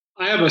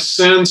have a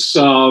sense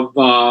of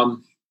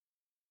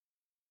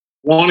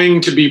wanting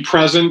to be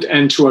present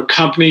and to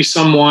accompany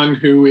someone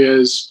who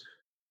is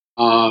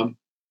so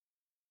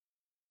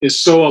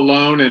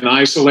alone and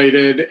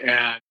isolated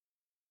and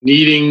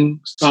needing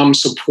some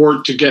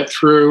support to get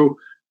through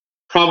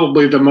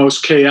probably the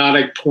most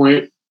chaotic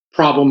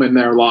problem in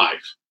their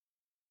life.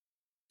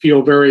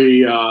 In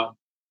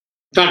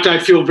fact, I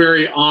feel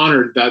very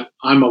honored that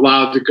I'm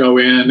allowed to go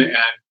in and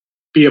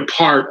be a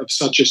part of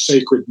such a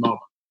sacred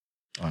moment.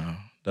 Wow,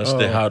 that's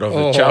the heart of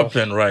a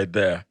chaplain right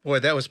there. Boy,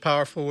 that was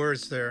powerful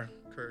words there,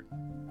 Kurt.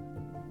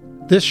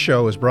 This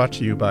show is brought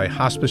to you by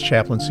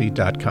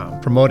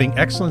HospiceChaplaincy.com, promoting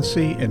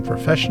excellency in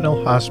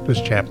professional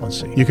hospice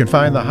chaplaincy. You can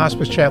find the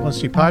Hospice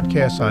Chaplaincy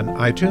podcast on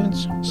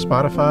iTunes,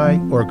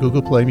 Spotify, or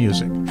Google Play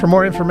Music. For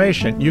more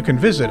information, you can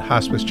visit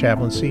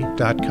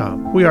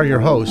HospiceChaplaincy.com. We are your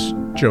hosts,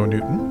 Joe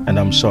Newton. And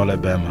I'm Saul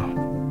Abema.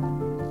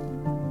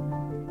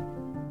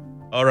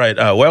 All right,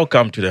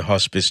 welcome to the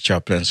Hospice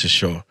Chaplaincy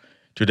Show.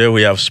 Today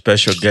we have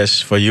special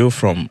guests for you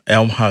from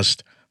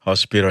Elmhurst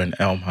Hospital in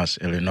Elmhurst,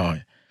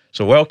 Illinois.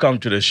 So welcome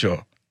to the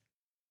show.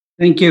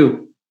 Thank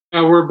you.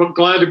 We're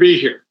glad to be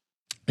here.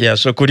 Yeah,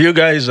 so could you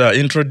guys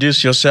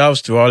introduce yourselves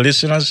to our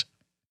listeners?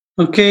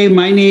 Okay,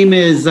 my name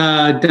is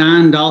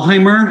Don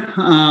Dahlheimer.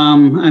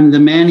 I'm the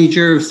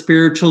manager of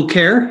spiritual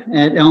care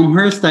at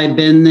Elmhurst. I've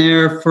been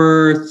there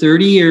for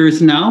 30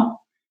 years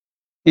now.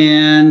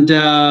 And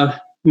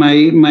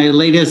my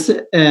latest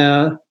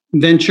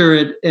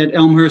venture at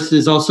Elmhurst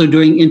is also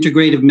doing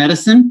integrative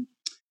medicine.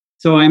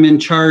 So I'm in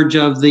charge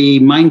of the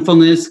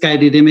mindfulness,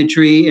 guided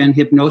imagery, and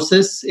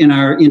hypnosis in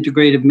our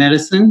integrative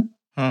medicine.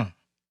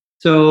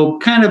 So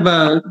kind of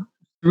a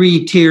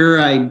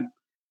 3-tier. I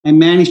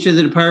manage to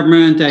the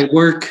department. I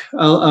work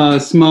a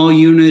small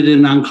unit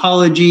in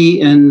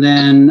oncology, and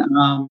then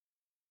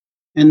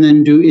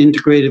do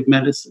integrative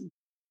medicine.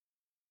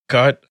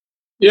 Kurt?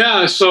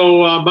 Yeah.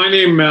 So my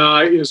name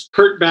is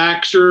Curtis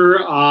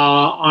Baxter.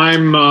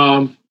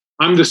 I'm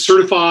the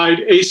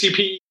certified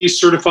ACPE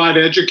certified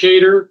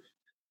educator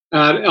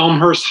at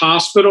Elmhurst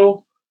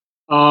Hospital.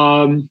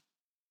 I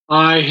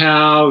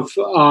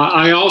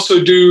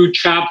also do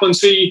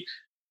chaplaincy,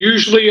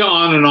 usually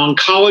on an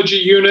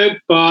oncology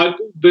unit, but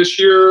this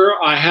year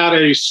I had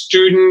a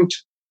student,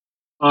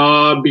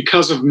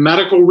 because of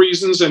medical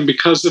reasons and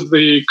because of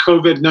the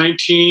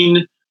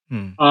COVID-19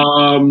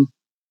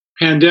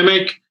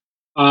 pandemic,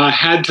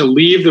 had to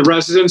leave the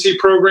residency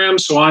program.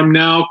 So I'm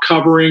now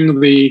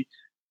covering the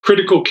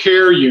critical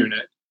care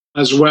unit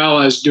as well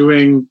as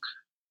doing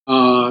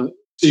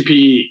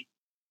CPE.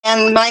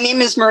 And my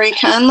name is Marie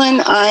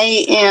Conlin.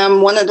 I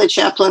am one of the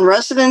chaplain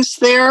residents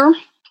there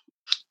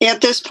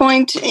at this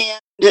point, and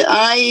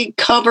I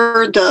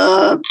cover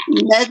the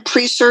med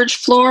pre-surge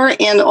floor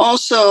and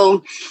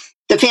also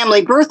the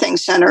family birthing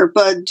center.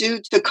 But due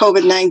to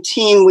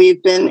COVID-19,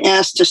 we've been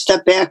asked to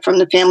step back from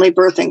the family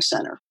birthing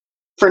center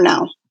for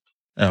now.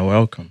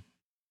 Welcome.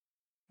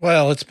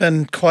 Well, it's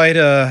been quite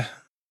a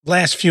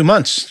last few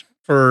months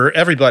for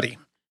everybody.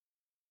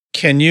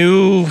 Can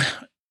you,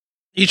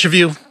 each of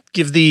you,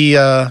 give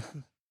the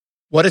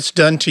what it's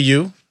done to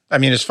you? I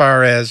mean, as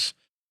far as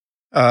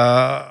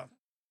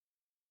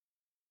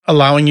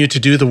allowing you to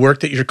do the work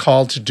that you're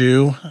called to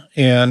do,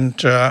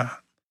 and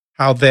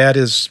how that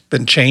has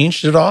been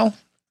changed at all?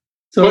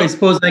 So I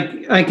suppose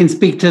I can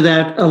speak to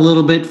that a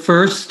little bit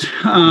first.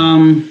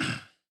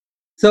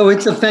 So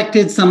it's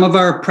affected some of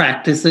our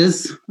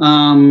practices.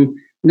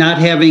 Not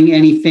having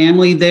any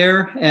family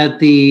there at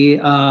the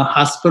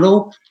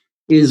hospital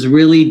is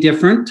really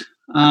different.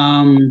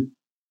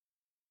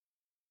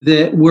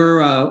 That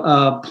we're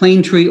a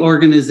Plane Tree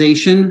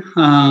organization,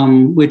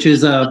 which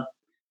is a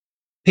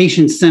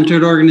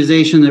patient-centered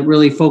organization that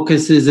really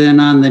focuses in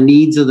on the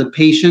needs of the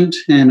patient,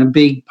 and a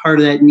big part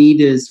of that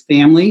need is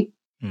family.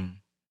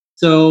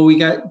 So we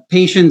got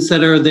patients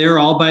that are there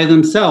all by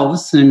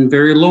themselves and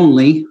very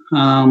lonely,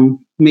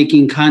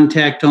 making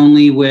contact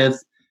only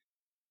with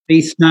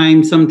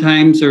FaceTime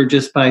sometimes or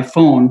just by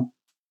phone.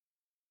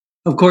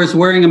 Of course,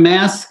 wearing a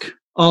mask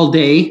all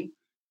day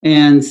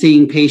and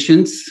seeing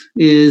patients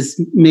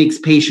makes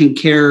patient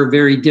care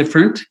very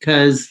different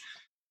because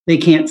they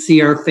can't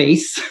see our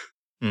face.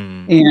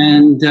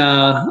 And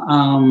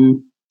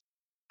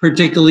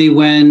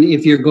particularly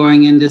if you're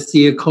going in to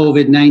see a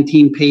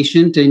COVID-19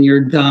 patient and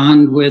you're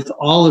donned with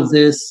all of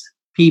this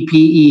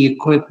PPE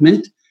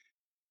equipment,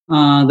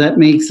 that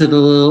makes it a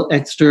little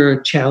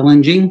extra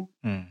challenging.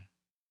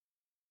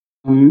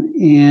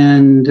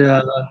 And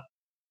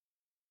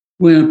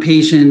when a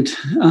patient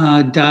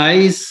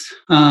dies,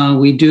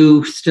 we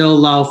do still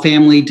allow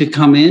family to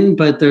come in,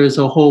 but there's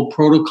a whole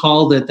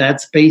protocol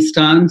that's based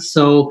on.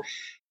 So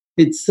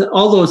it's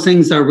all those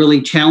things are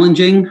really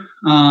challenging,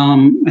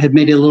 have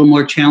made it a little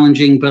more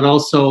challenging, but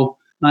also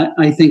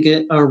I think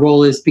our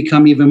role has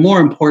become even more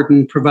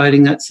important,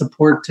 providing that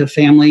support to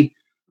family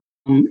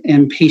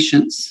and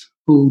patients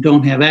who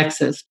don't have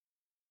access.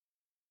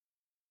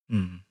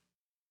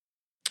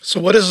 So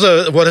what is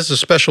the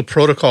special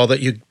protocol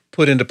that you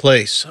put into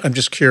place? I'm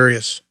just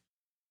curious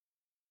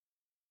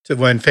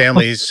when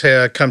families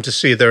come to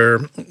see their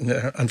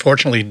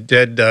unfortunately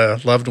dead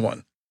loved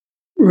one?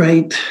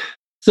 Right.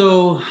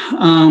 So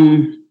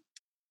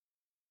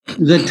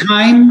the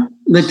time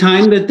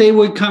that they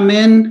would come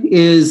in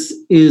is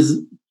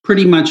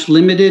pretty much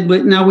limited.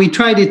 But now we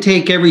try to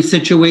take every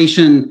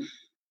situation,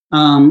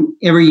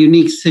 every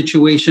unique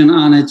situation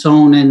on its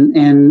own,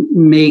 and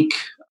make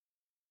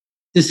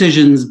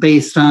decisions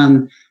based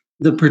on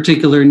the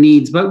particular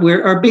needs. But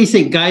our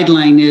basic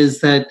guideline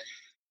is that,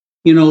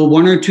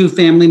 one or two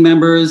family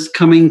members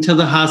coming to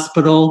the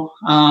hospital,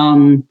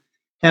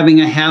 having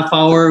a half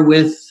hour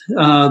with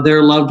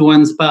their loved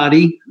one's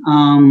body,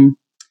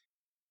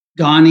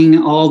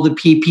 donning all the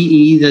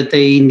PPE that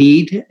they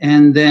need,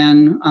 and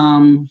then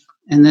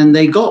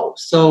they go.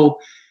 So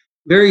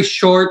very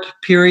short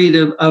period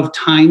of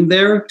time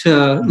there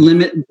to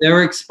limit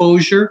their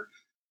exposure,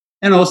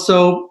 and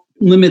also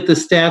limit the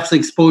staff's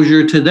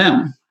exposure to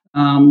them.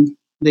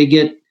 They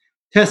get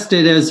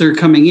tested as they're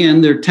coming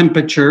in, their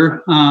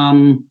temperature.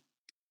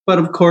 But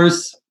of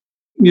course,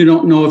 you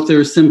don't know if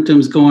there's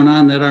symptoms going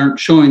on that aren't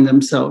showing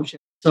themselves yet.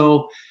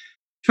 So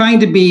trying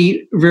to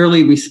be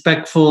really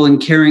respectful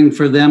and caring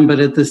for them, but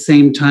at the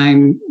same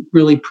time,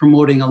 really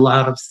promoting a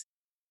lot of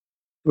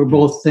for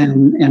both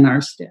them and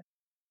our staff.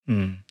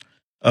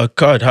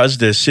 Kurt, as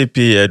the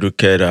CPE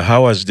educator,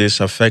 how has this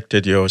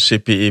affected your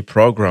CPE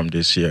program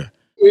this year?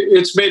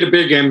 It's made a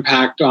big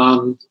impact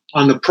on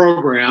the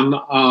program.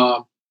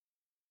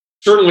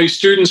 Certainly,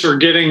 students are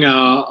getting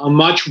a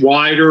much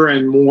wider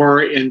and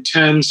more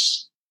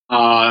intense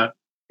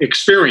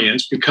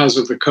experience because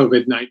of the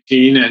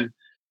COVID-19,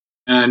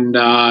 and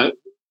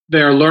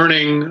they're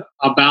learning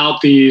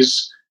about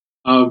these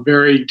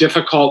very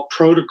difficult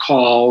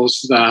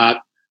protocols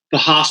that the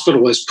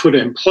hospital has put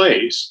in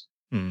place.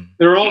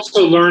 They're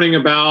also learning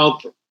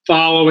about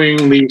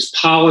following these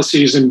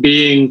policies and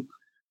being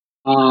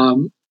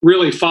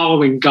really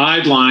following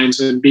guidelines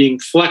and being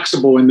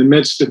flexible in the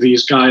midst of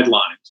these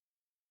guidelines.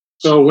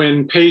 So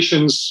when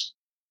patients,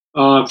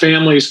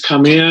 families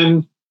come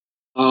in,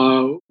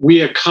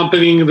 we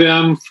accompany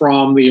them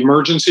from the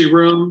emergency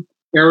room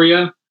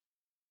area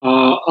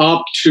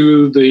up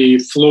to the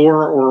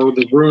floor or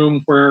the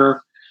room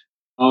where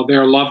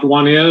their loved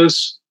one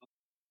is.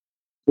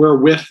 We're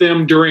with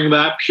them during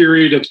that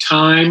period of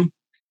time.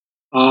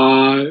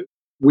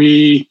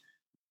 We,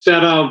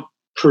 instead of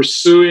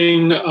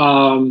pursuing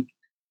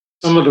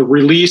some of the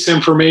release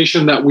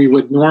information that we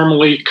would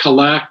normally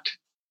collect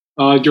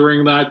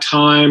during that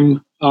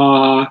time,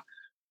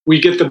 we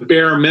get the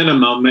bare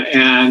minimum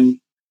and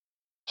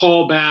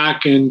call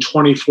back in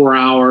 24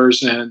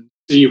 hours and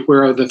see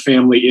where the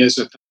family is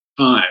at the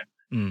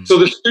time. So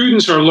the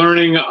students are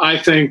learning, I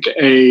think,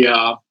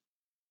 a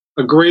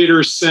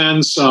greater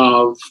sense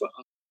of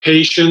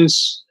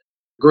patience,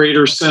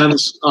 greater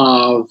sense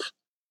of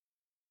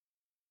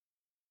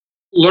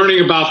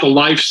learning about the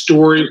life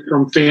story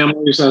from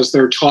families as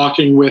they're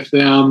talking with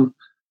them,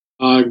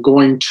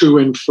 going to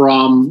and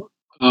from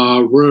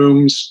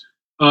rooms.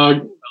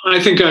 I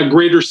think a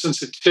greater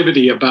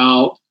sensitivity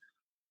about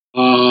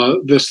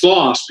this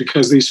loss,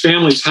 because these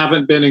families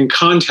haven't been in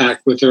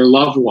contact with their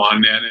loved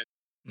one,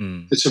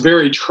 and it's a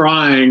very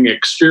trying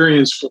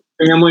experience for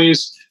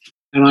families.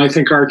 And I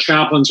think our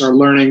chaplains are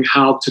learning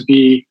how to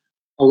be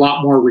a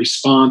lot more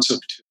responsive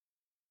to.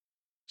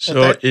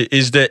 So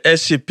is the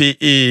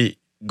SCPE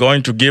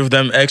going to give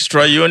them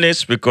extra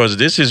units? Because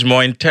this is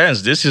more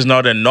intense. This is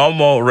not a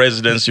normal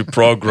residency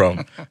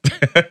program.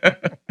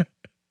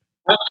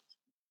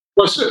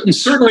 Well,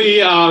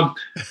 certainly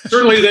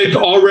they've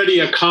already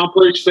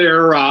accomplished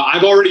their,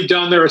 I've already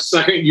done their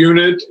second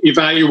unit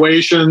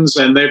evaluations,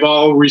 and they've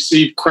all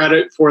received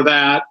credit for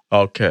that.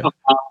 Okay.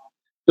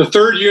 The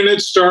third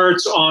unit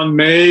starts on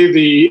May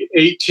the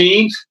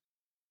 18th,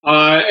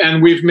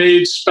 and we've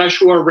made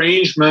special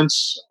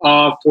arrangements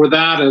for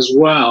that as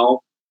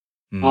well.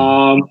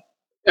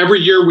 Every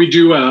year we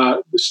do,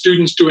 the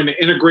students do an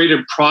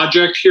integrated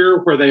project here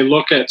where they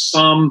look at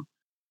some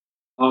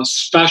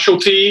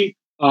specialty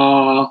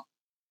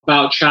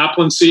about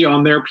chaplaincy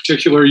on their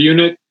particular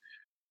unit.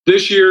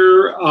 This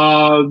year,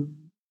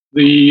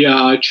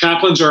 the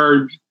chaplains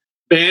are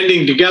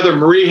banding together.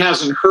 Marie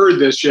hasn't heard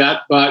this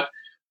yet, but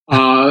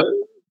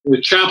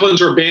the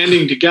chaplains are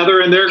banding together,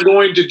 and they're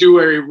going to do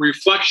a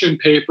reflection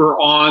paper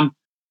on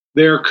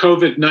their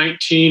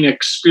COVID-19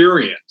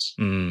 experience,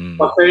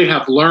 what they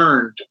have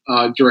learned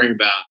during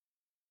that.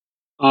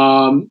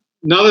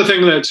 Another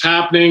thing that's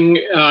happening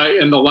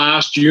in the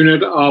last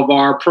unit of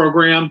our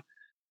program,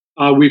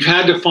 we've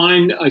had to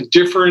find a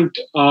different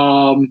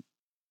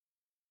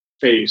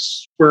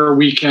space where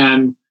we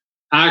can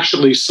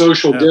actually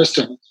social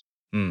distance.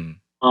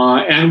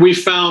 And we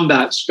found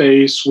that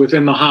space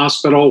within the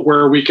hospital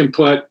where we can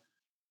put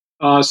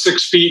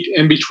 6 feet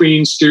in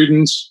between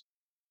students.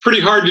 Pretty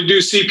hard to do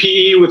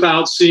CPE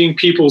without seeing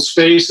people's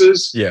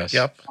faces. Yes.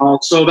 Yep.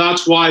 So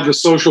that's why the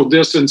social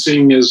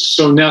distancing is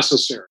so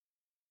necessary.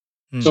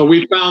 So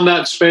we found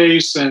that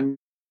space, and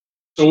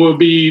so we'll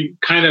be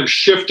kind of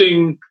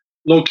shifting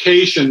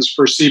locations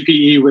for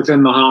CPE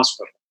within the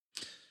hospital.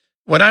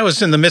 When I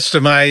was in the midst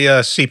of my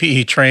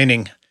CPE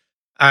training,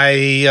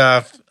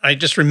 I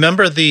just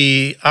remember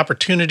the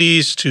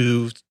opportunities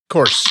to, of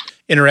course,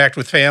 interact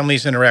with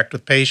families, interact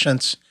with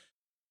patients,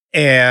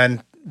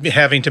 and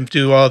having to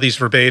do all these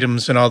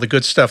verbatims and all the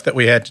good stuff that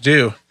we had to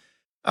do.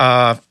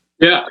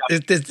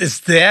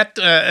 Is that,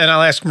 and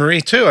I'll ask Marie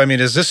too, I mean,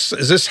 is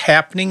this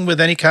happening with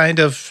any kind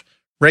of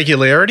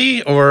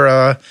regularity,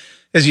 or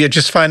is you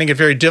just finding it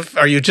very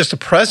are you just a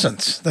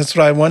presence? That's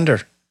what I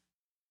wonder.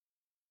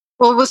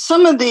 Well, with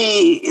some of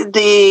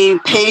the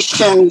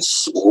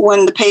patients,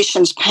 when the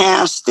patients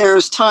pass,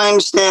 there's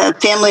times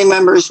that family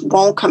members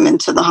won't come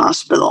into the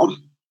hospital.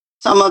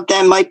 Some of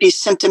them might be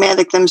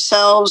symptomatic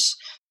themselves.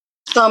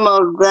 Some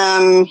of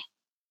them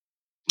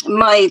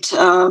might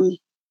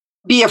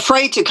be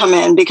afraid to come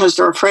in because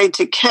they're afraid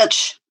to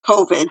catch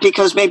COVID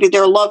because maybe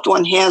their loved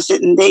one has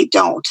it and they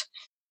don't.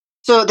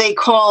 So they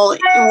call,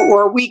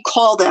 or we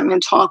call them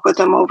and talk with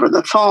them over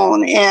the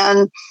phone.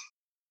 And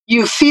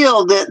you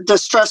feel the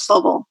stress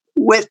level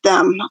with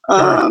them,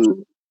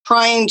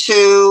 trying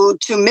to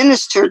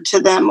minister to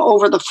them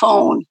over the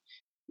phone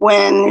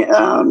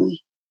when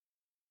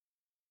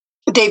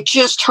they've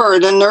just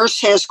heard a nurse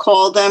has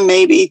called them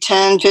maybe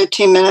 10,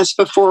 15 minutes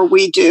before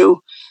we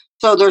do.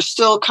 So they're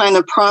still kind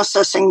of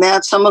processing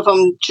that. Some of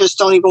them just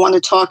don't even want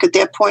to talk at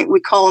that point. We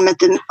call them at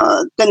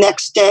the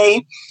next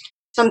day.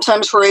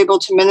 Sometimes we're able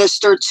to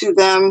minister to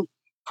them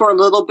for a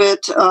little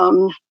bit.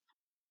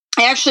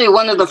 Actually,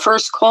 one of the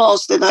first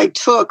calls that I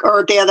took,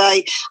 or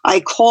that I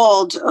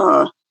called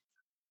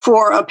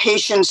for a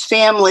patient's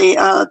family,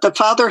 the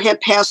father had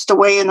passed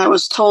away, and I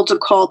was told to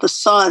call the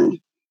son.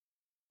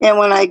 And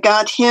when I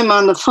got him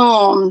on the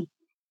phone,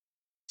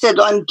 said,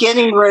 "I'm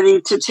getting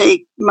ready to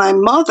take my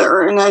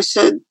mother." And I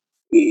said,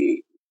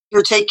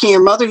 "You're taking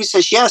your mother?" He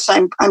says, "Yes,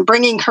 I'm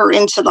bringing her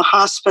into the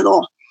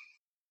hospital.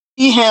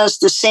 He has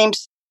the same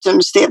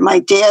symptoms that my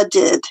dad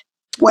did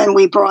when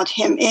we brought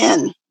him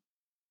in."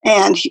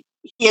 And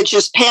he had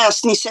just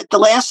passed. And he said, "The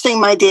last thing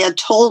my dad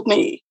told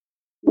me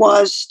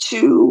was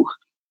to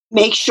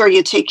make sure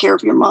you take care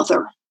of your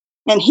mother."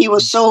 And he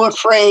was so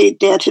afraid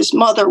that his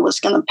mother was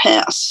going to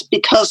pass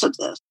because of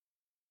this,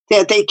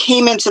 that they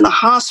came into the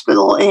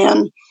hospital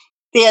and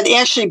they had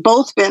actually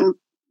both been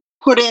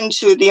put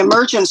into the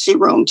emergency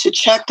room to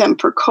check them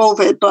for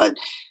COVID. But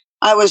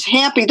I was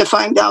happy to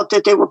find out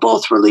that they were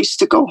both released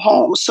to go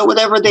home. So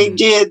whatever they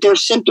did, their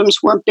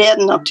symptoms weren't bad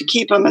enough to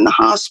keep them in the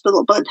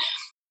hospital. But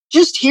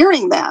just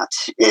hearing that,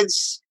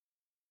 it's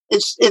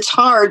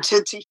hard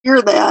to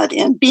hear that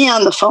and be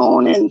on the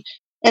phone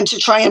and to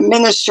try and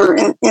minister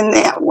in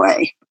that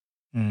way.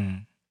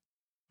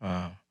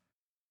 Wow.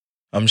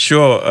 I'm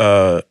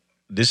sure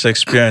this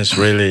experience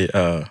really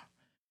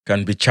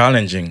can be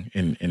challenging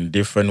in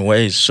different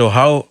ways. So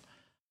how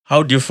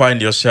do you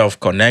find yourself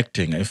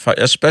connecting,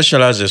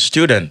 especially as a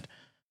student,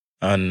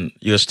 and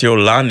you're still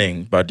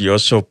learning, but you're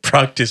also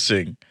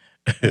practicing?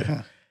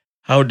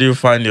 How do you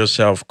find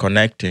yourself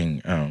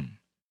connecting?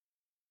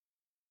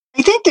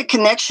 I think the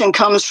connection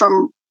comes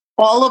from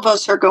all of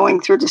us are going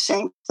through the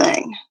same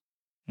thing.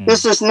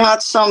 This is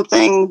not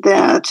something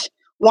that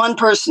one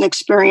person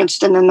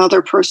experienced and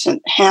another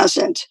person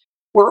hasn't.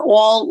 We're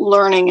all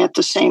learning at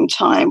the same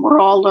time. We're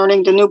all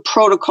learning the new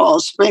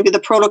protocols. Maybe the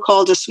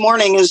protocol this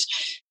morning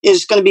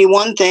is going to be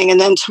one thing, and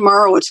then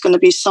tomorrow it's going to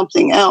be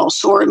something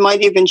else, or it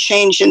might even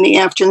change in the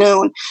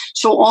afternoon.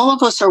 So all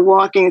of us are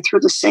walking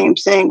through the same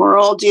thing. We're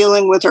all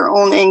dealing with our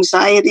own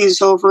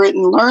anxieties over it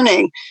and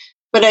learning.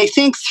 But I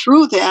think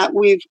through that,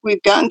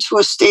 we've gotten to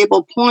a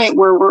stable point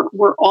where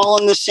we're all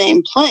in the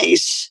same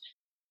place.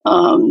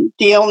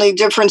 The only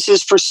difference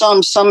is for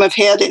some have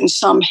had it and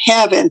some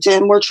haven't.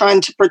 And we're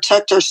trying to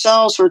protect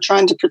ourselves. We're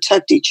trying to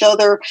protect each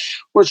other.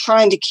 We're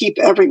trying to keep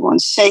everyone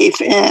safe.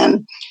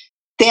 And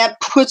that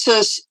puts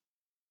us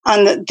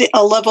on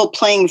a level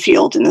playing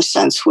field in a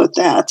sense with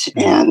that,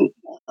 and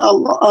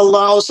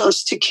allows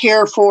us to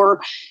care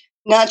for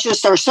not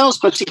just ourselves,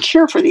 but to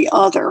care for the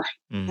other.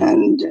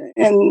 And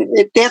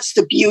that's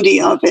the beauty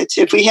of it.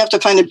 If we have to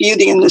find a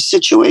beauty in this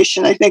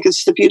situation, I think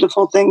it's the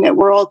beautiful thing that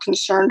we're all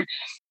concerned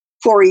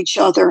for each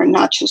other and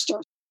not just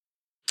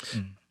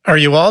ourselves. Are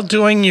you all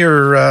doing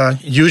your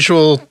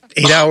usual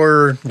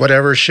 8-hour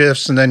whatever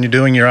shifts, and then you're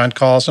doing your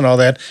on-calls and all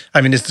that?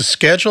 I mean, is the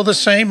schedule the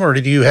same, or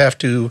do you have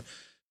to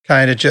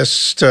kind of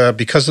just,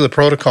 because of the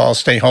protocol,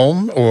 stay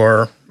home,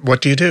 or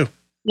what do you do?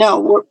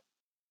 No,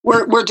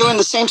 we're doing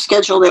the same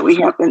schedule that we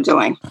have been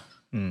doing.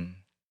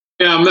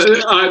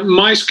 Yeah,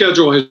 my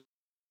schedule has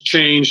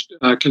changed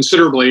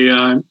considerably.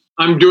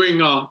 I'm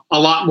doing a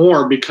lot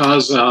more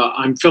because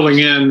I'm filling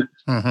in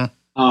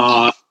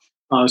a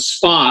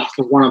spot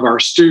for one of our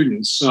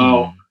students.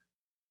 So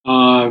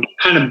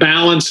kind of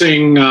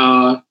balancing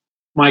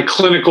my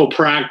clinical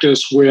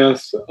practice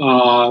with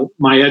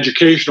my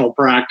educational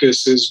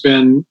practice has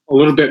been a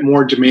little bit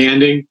more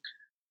demanding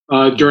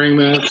during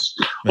this.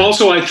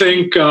 Also, I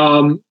think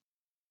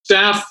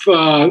staff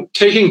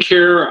taking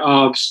care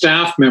of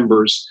staff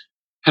members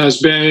has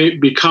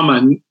become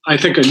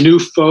a new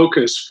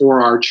focus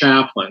for our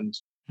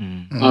chaplains.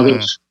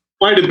 There's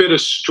quite a bit of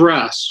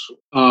stress.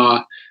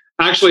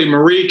 actually,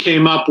 Marie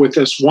came up with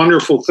this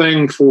wonderful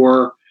thing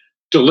for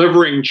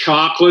delivering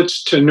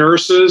chocolates to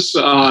nurses.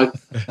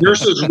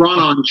 Nurses run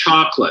on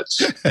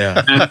chocolates.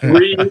 Yeah.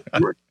 And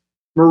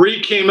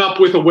Marie came up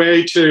with a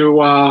way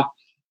to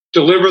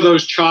deliver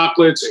those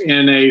chocolates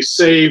in a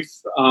safe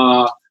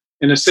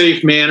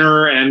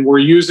manner, and we're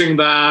using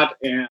that.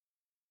 And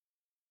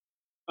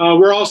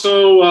we're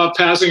also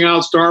passing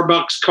out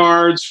Starbucks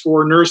cards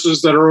for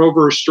nurses that are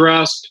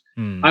overstressed.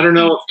 I don't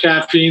know if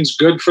caffeine's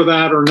good for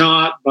that or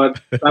not, but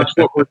that's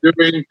what we're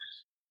doing.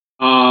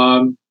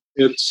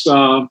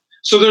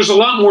 So there's a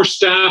lot more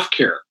staff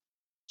care.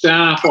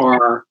 Staff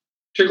are,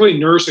 particularly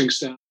nursing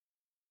staff,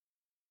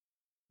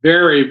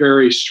 very,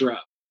 very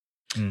stressed.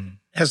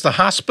 Has the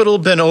hospital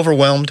been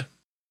overwhelmed?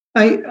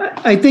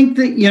 I think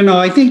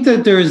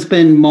that there's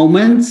been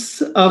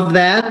moments of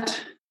that.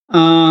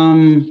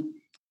 When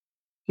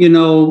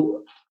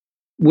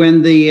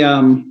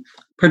the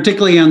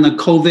particularly on the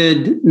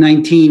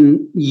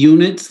COVID-19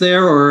 units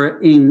there or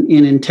in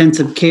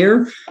intensive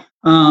care,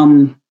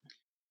 their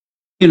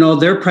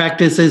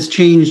practice has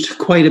changed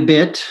quite a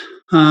bit.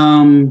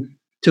 To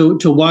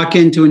walk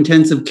into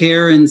intensive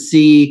care and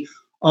see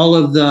all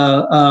of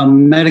the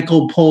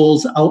medical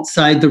poles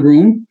outside the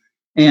room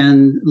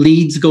and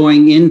leads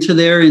going into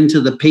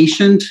the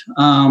patient,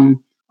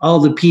 all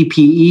the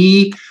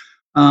PPE,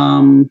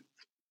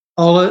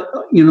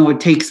 it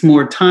takes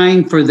more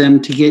time for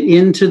them to get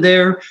into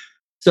there.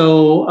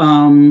 So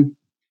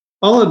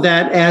all of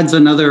that adds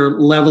another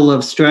level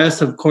of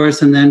stress, of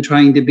course, and then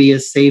trying to be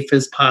as safe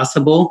as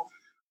possible.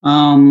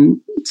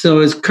 So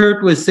as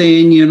Kurt was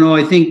saying,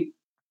 I think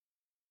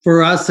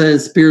for us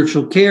as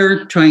spiritual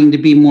care, trying to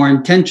be more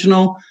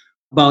intentional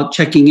about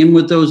checking in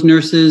with those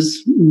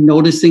nurses,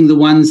 noticing the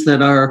ones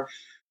that are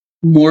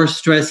more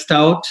stressed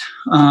out.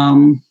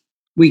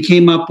 We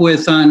came up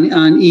with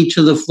on each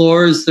of the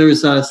floors,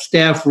 there's a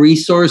staff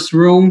resource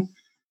room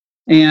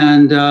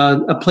and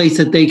a place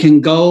that they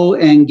can go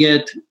and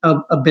get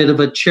a bit of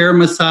a chair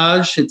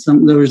massage.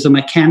 There's a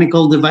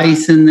mechanical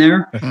device in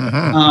there.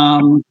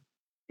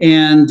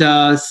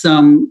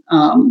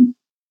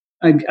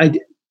 I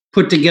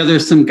put together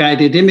some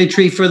guided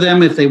imagery for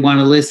them if they want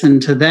to listen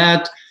to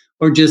that,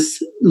 or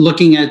just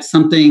looking at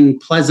something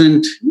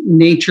pleasant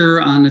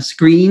nature on a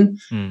screen.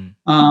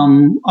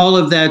 All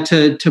of that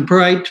to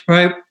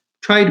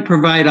try to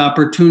provide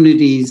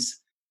opportunities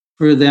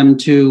for them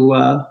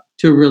to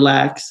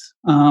relax.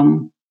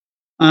 On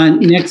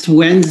next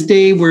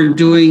Wednesday, we're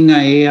doing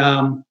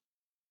a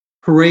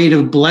parade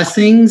of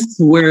blessings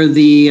where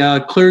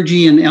the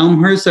clergy in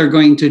Elmhurst are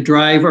going to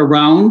drive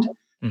around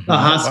the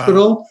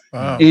hospital.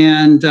 Wow.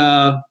 And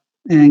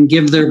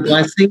give their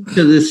blessing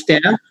to the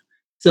staff.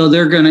 So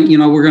they're going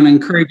to, we're going to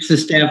encourage the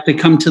staff to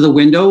come to the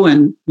window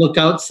and look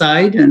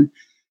outside. And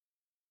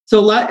so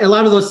a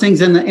lot of those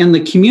things, and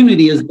the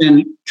community has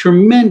been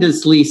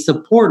tremendously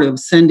supportive,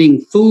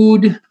 sending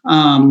food,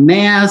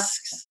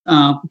 masks,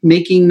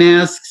 making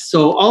masks.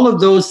 So all of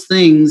those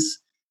things,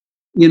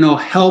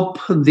 help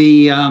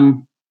the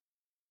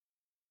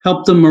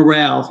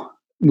morale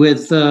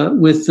with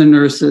the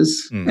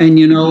nurses. And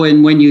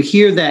and when you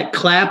hear that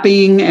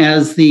clapping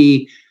as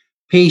the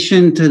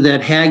patient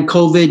that had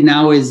COVID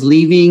now is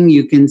leaving,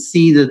 you can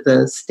see that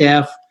the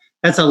staff,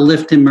 that's a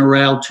lift in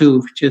morale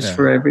too,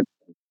 for everybody.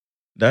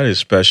 That is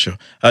special.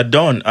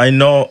 Dawn, I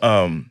know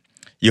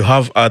you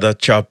have other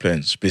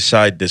chaplains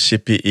beside the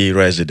CPE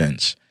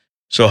residents.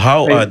 So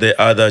how are the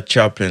other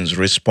chaplains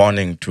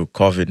responding to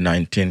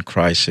COVID-19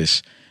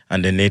 crisis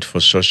and the need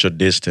for social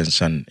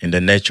distance and in the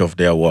nature of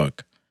their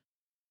work?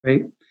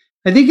 Right.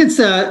 I think it's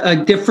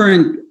a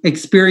different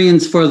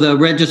experience for the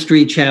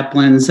registry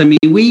chaplains. I mean,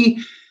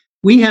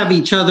 we have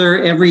each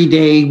other every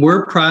day.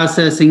 We're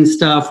processing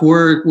stuff.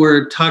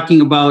 We're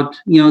talking about,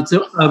 it's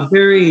a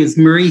very, as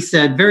Marie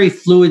said, very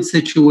fluid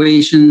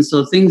situation.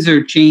 So things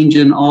are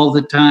changing all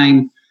the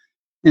time.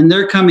 And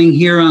they're coming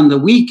here on the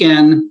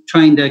weekend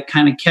trying to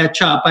kind of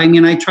catch up. I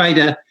mean, I try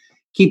to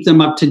keep them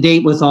up to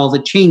date with all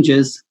the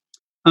changes.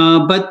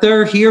 But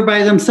they're here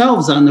by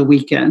themselves on the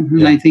weekend.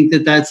 And I think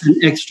that that's an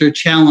extra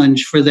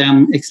challenge for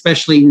them,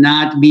 especially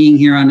not being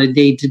here on a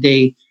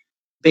day-to-day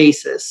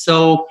basis.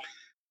 So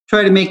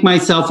try to make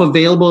myself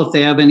available. If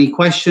they have any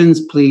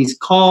questions, please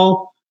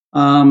call.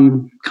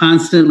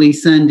 Constantly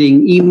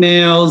sending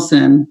emails.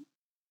 And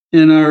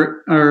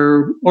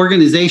our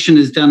organization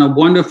has done a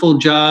wonderful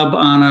job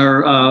on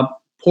our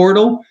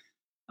portal,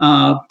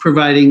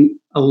 providing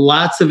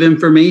lots of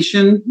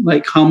information,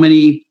 like how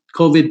many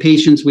COVID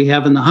patients we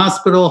have in the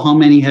hospital, how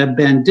many have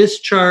been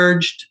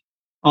discharged,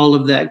 all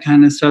of that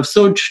kind of stuff.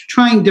 So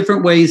trying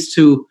different ways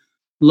to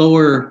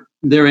lower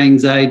their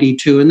anxiety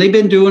too. And they've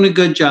been doing a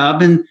good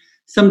job. And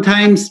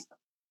sometimes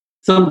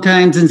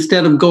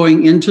instead of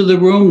going into the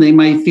room, they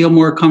might feel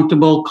more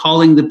comfortable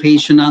calling the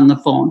patient on the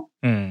phone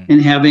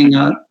and having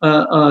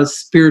a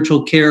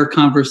spiritual care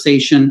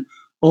conversation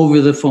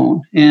over the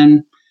phone.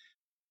 And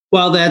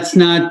while that's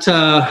not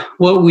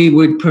what we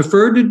would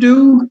prefer to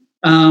do,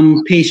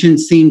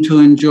 patients seem to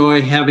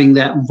enjoy having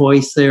that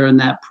voice there and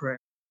that prayer.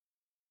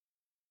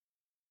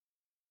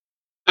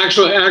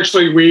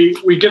 Actually,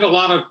 we get a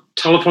lot of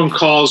telephone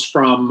calls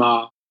from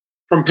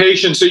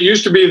patients. It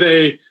used to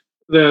be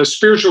the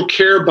spiritual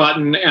care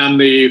button and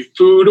the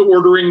food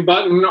ordering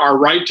button are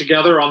right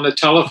together on the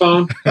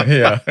telephone.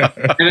 Yeah.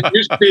 And it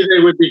used to be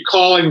they would be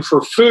calling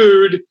for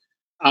food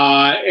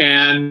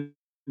and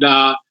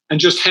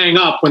just hang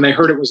up when they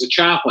heard it was a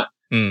chaplain.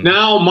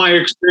 Now my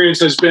experience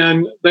has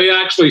been they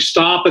actually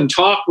stop and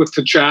talk with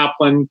the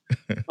chaplain.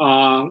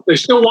 They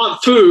still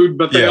want food,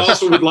 but they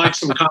also would like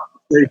some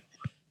conversation.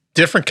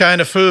 Different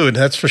kind of food,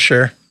 that's for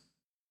sure.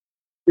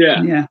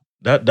 Yeah.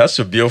 That's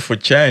a beautiful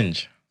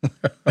change.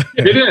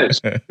 It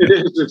is.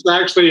 It's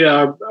actually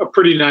a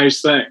pretty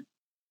nice thing.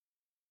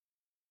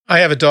 I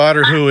have a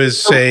daughter who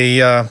is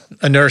a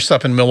nurse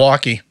up in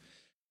Milwaukee,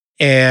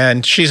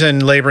 and she's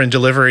in labor and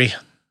delivery,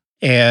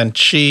 and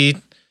she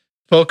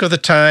spoke of the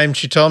time.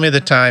 She told me the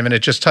time, and it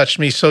just touched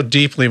me so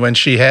deeply when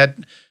she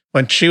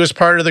was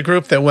part of the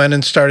group that went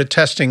and started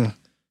testing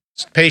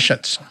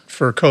patients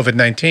for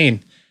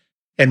COVID-19,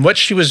 and what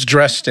she was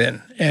dressed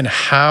in, and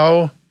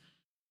how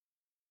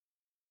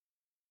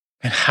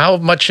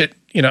much it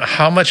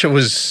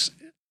was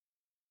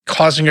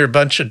causing her a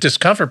bunch of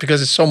discomfort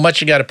because it's so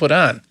much you got to put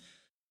on.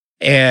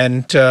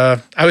 And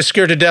I was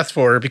scared to death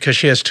for her because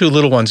she has 2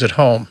 little ones at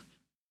home.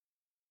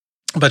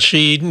 But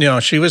she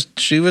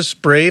was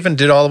brave and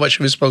did all of what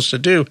she was supposed to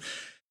do.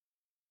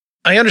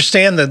 I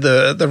understand that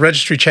the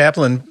registry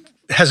chaplain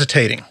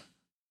hesitating.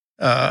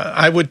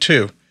 I would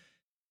too,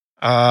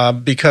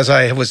 because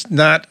I was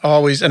not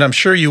always, and I'm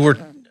sure you were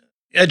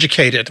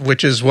educated,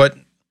 which is what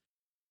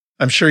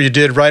I'm sure you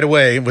did right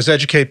away, was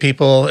educate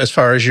people as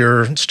far as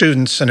your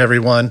students and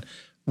everyone,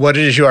 what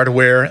it is you are to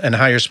wear and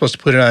how you're supposed to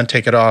put it on,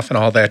 take it off, and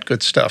all that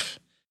good stuff.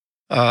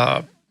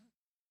 That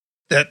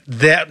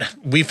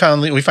we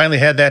finally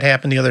had that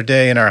happen the other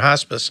day in our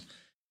hospice,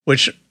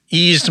 which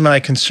eased my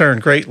concern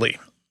greatly.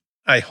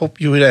 I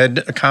hope you had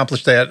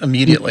accomplished that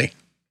immediately.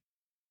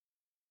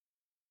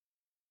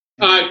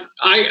 I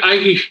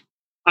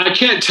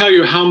can't tell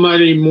you how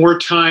many more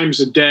times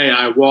a day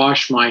I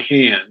wash my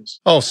hands.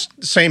 Oh,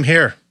 same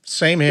here.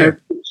 Same here.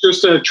 It's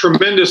just a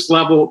tremendous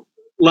level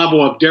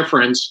of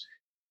difference.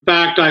 In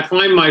fact, I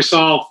find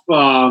myself,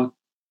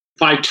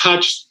 if I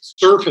touch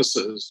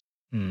surfaces,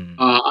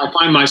 I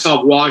find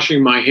myself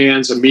washing my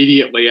hands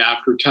immediately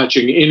after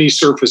touching any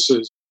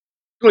surfaces,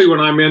 particularly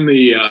when I'm in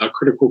the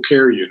critical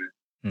care unit.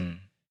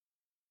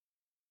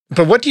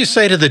 But what do you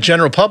say to the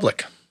general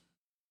public?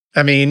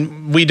 I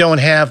mean, we don't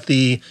have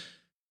the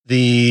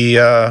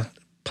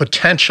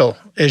potential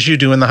as you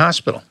do in the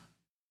hospital,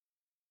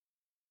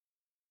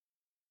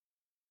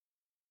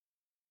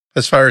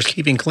 as far as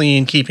keeping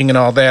clean, keeping and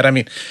all that. I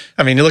mean,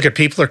 you look at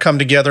people are come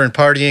together and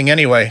partying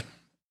anyway.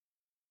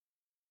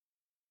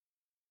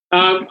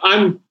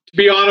 To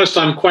be honest,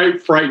 I'm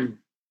quite frightened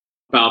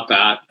about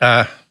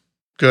that.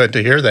 Good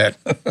to hear that.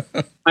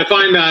 I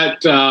find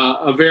that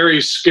a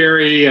very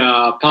scary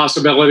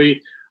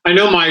possibility. I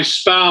know my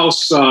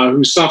spouse,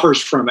 who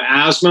suffers from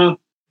asthma,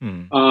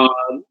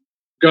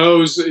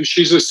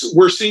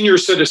 we're senior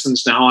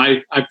citizens now.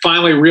 I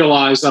finally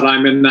realized that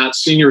I'm in that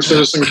senior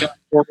citizen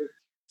category.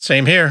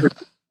 Same here.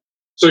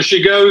 So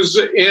she goes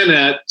in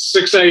at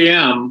 6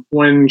 a.m.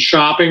 when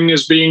shopping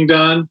is being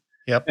done.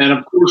 Yep. And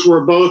of course,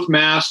 we're both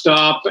masked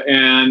up,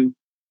 and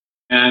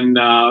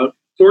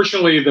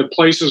fortunately, the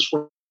places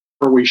where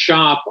we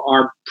shop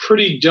are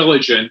pretty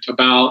diligent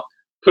about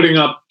putting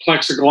up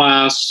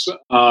plexiglass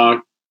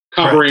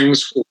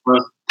coverings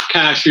for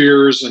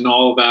cashiers and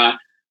all of that.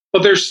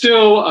 But there's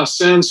still a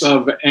sense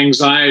of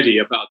anxiety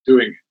about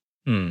doing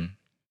it.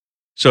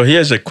 So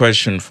here's a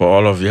question for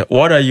all of you.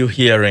 What are you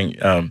hearing?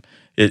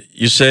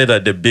 You say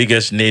that the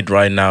biggest need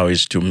right now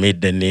is to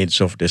meet the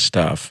needs of the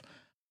staff.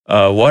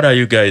 What are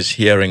you guys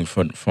hearing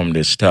from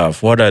the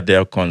staff? What are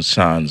their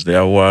concerns,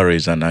 their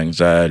worries and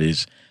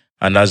anxieties?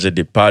 And as a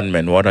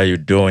department, what are you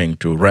doing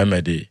to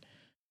remedy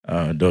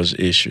those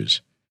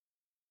issues?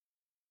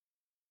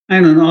 I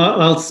don't know.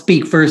 I'll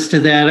speak first to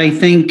that. I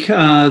think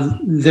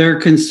their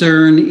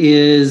concern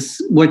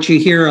is what you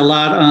hear a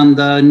lot on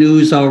the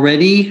news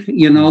already.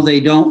 They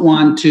don't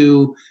want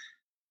to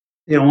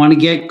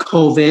get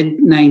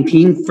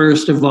COVID-19,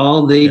 first of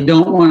all. They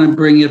don't want to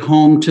bring it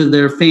home to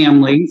their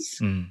families.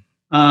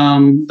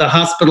 The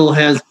hospital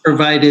has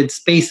provided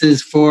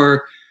spaces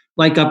for,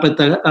 like up at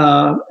the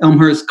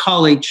Elmhurst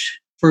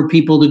College, for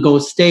people to go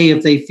stay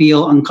if they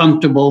feel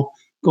uncomfortable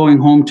going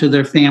home to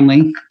their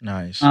family.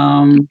 Nice.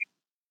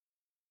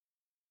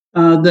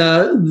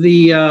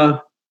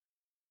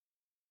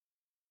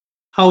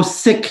 How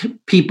sick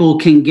people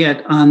can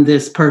get on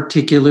this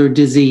particular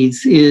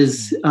disease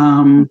is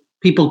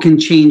people can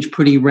change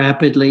pretty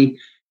rapidly,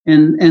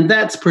 and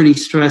that's pretty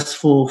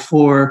stressful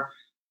for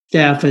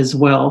staff as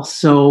well.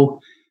 So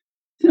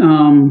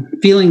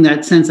feeling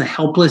that sense of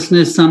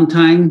helplessness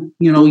sometime,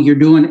 you're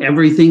doing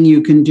everything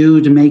you can do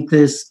to make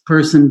this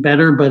person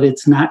better, but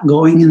it's not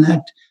going in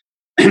that,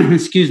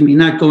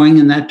 not going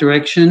in that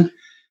direction.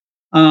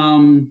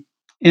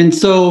 And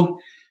so,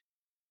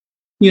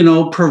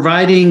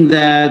 providing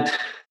that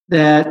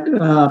that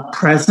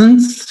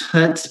presence,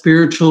 that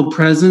spiritual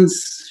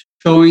presence,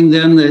 showing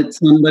them that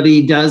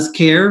somebody does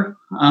care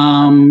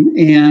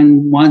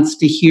and wants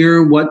to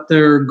hear what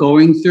they're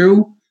going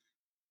through.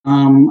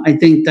 I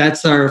think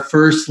that's our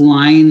first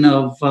line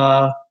of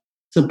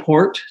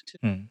support.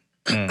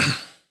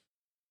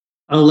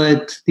 I'll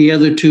let the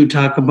other two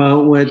talk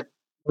about what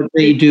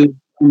they do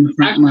on the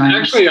front line.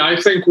 Actually, I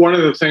think one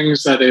of the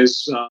things that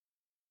is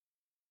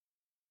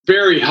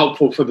very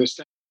helpful for the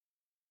staff,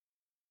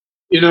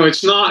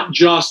 it's not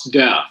just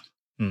death.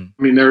 I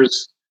mean,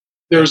 there's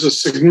a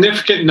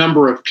significant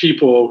number of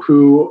people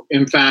who,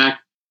 in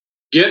fact,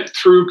 get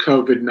through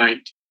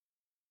COVID-19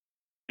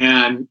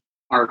 and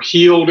are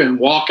healed and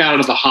walk out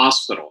of the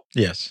hospital.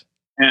 Yes.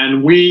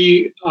 And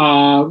we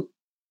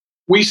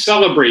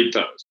celebrate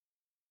those.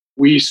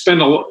 We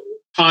spend a lot of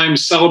time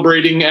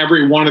celebrating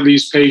every one of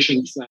these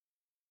patients that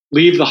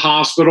leave the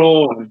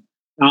hospital. And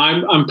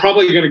now I'm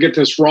probably going to get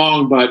this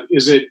wrong, but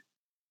is it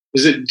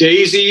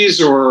daisies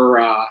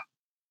or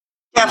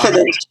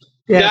daffodils?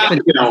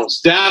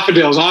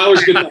 Daffodils. I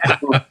always get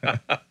that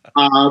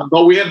wrong.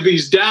 But we have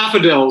these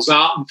daffodils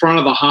out in front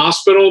of the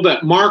hospital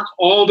that mark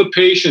all the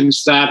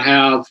patients that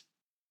have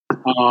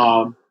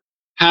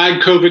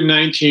had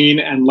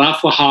COVID-19 and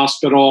left the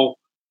hospital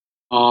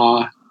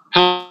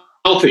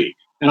healthy.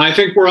 And I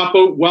think we're up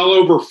well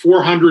over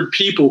 400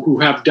 people who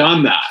have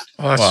done that.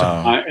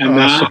 Awesome. And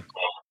awesome.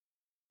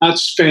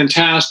 That's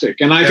fantastic.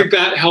 And I think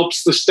that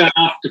helps the staff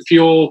to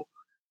feel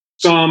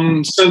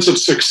some sense of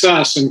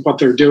success in what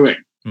they're doing.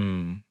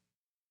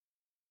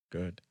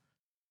 Good.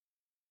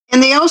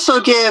 And they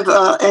also give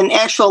an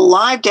actual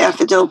live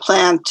daffodil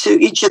plant to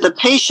each of the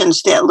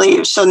patients that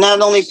leave. So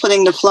not only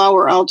putting the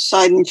flower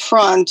outside in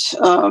front,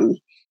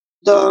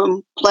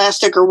 the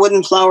plastic or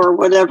wooden flower or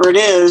whatever it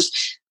is,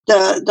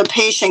 the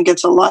patient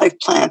gets a live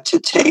plant to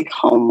take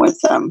home with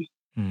them.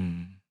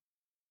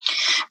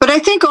 But I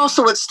think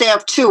also with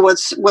staff too,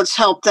 what's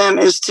helped them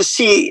is to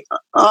see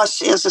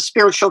us as a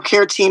spiritual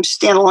care team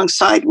stand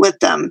alongside with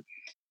them,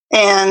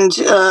 and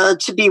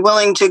to be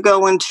willing to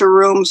go into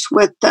rooms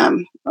with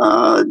them,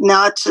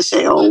 not to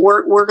say, "Oh,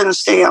 we're going to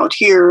stay out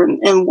here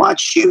and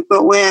watch you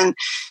go in."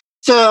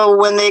 So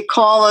when they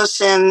call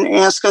us and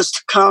ask us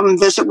to come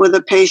visit with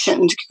a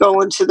patient and to go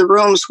into the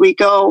rooms, we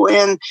go.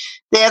 And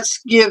that's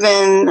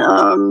given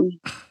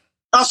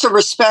us a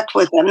respect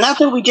with them. Not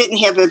that we didn't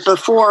have it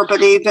before,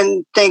 but I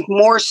even think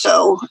more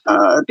so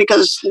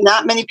because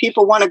not many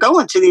people want to go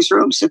into these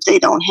rooms if they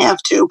don't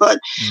have to. But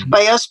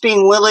by us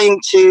being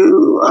willing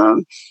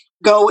to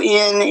go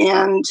in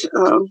and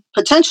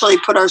potentially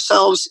put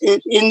ourselves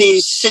in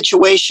these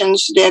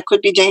situations that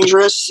could be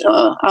dangerous,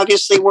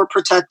 obviously we're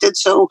protected,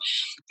 so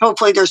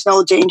hopefully there's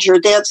no danger.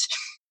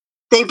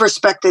 They've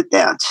respected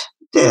that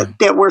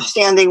we're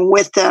standing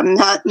with them,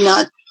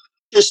 not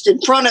just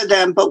in front of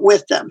them, but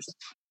with them.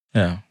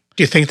 Yeah.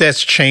 Do you think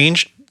that's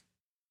changed?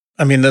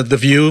 I mean, the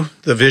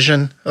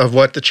vision of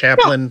what the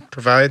chaplain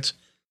provides?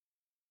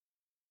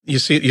 You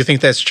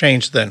think that's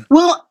changed then?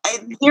 Well,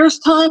 there's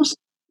times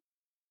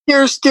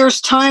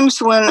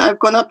when I've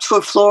gone up to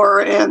a floor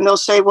and they'll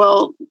say,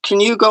 "Well, can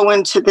you go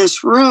into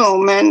this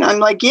room?" And I'm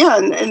like, "Yeah."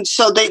 And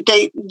so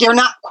they're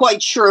not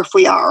quite sure if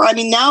we are. I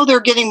mean, now they're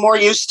getting more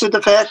used to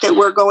the fact that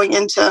we're going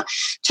into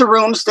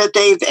rooms that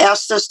they've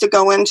asked us to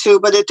go into.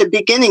 But at the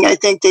beginning, I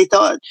think they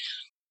thought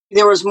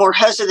there was more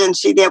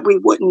hesitancy that we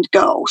wouldn't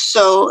go.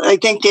 So I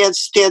think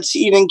that's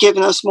even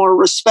given us more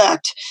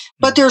respect.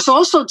 But there's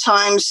also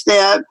times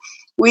that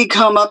we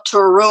come up to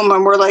a room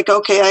and we're like,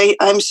 "Okay,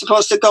 I'm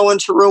supposed to go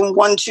into room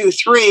 1, 2,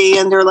 3.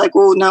 And they're like,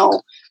 "Oh,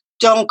 no,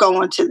 don't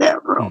go into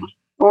that room.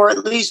 Or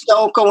at least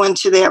don't go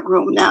into that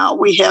room now.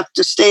 We have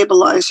to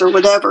stabilize," or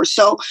whatever.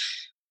 So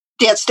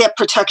that's that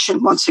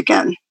protection once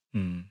again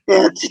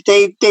that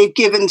they've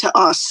given to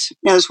us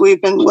as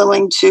we've been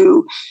willing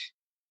to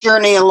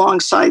journey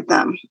alongside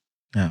them.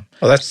 Yeah.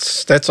 Well,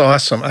 that's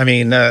awesome. I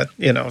mean,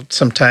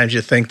 sometimes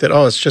you think that,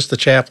 it's just the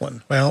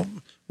chaplain. Well,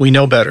 we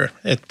know better.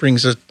 It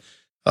brings a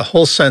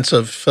whole sense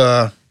of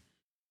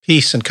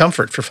peace and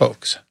comfort for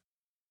folks.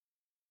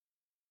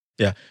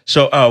 Yeah.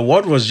 So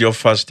what was your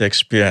first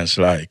experience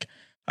like?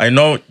 I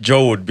know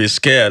Joe would be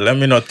scared. Let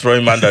me not throw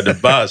him under the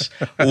bus.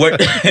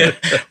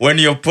 When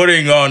you're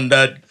putting on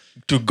that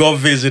to go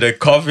visit a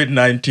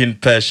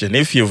COVID-19 patient,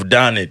 if you've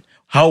done it,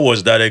 how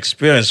was that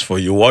experience for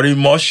you? What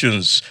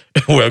emotions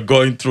were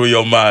going through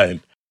your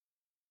mind?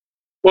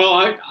 Well,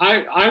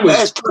 I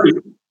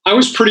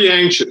was pretty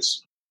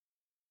anxious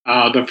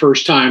the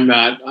first time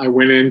that I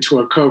went into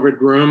a COVID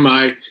room.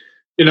 I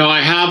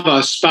have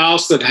a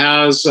spouse that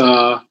has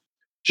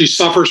she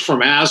suffers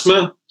from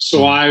asthma, so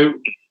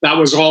that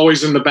was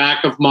always in the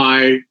back of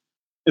my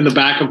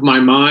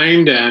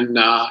mind,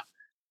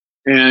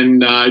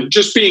 and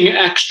just being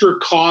extra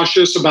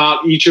cautious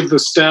about each of the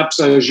steps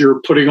as you're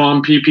putting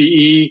on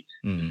PPE,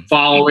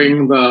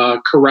 following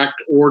the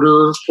correct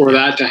order for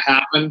that to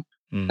happen,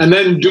 and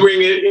then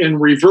doing it in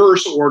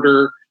reverse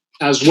order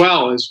as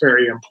well is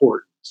very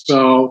important.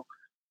 So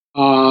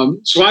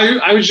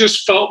I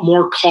just felt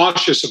more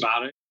cautious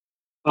about it.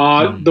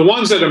 The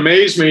ones that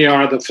amaze me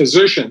are the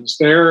physicians.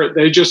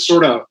 They just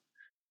sort of,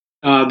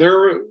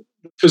 they're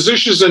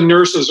physicians and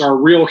nurses are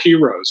real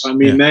heroes. I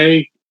mean,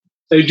 they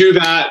do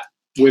that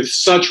with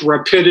such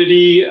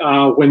rapidity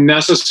when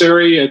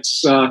necessary.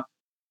 It's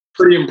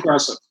pretty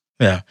impressive.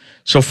 Yeah.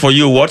 So for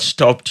you, what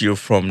stopped you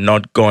from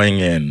not going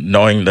in,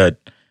 knowing that,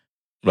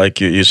 like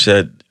you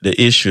said, the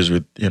issues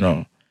with,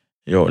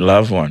 your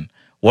loved one?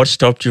 What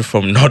stopped you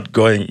from not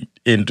going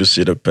in to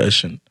see the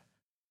patient?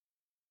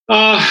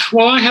 Well,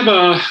 I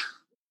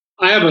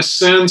have a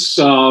sense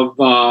of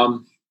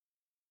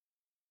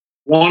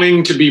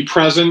wanting to be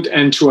present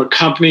and to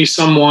accompany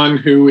someone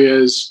who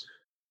is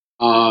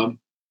so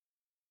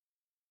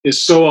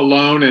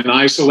alone and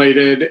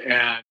isolated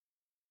and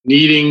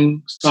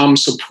needing some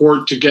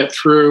support to get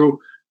through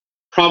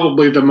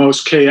probably the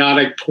most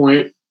chaotic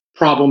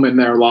problem in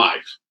their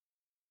life.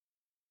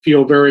 I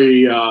feel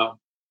very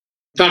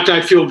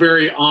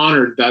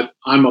honored that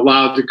I'm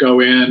allowed to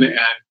go in and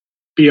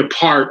be a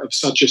part of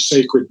such a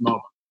sacred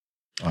moment.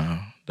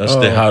 Wow. That's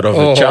the heart of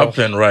a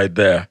chaplain right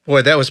there.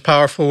 Boy, that was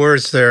powerful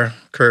words there,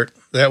 Kurt.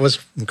 That was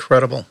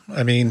incredible.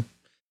 I mean,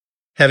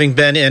 having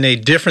been in a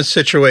different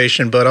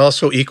situation, but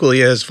also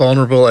equally as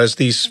vulnerable as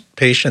these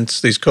patients,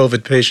 these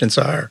COVID patients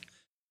are,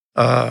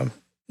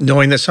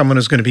 knowing that someone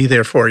is going to be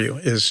there for you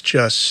is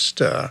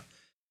just, at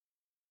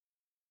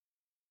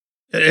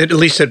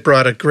least it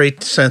brought a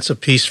great sense of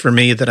peace for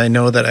me that I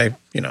know that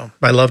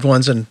my loved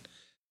ones and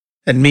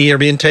me are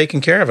being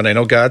taken care of. And I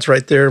know God's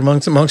right there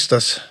amongst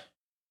us.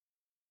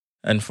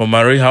 And for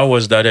Marie, how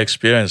was that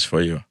experience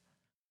for you?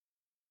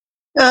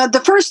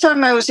 The first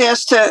time I was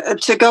asked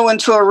to go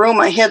into a room,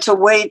 I had to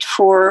wait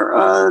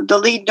for the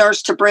lead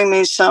nurse to bring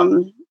me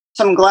some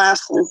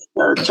glasses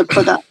to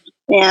put on.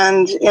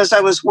 And as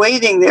I was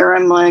waiting there,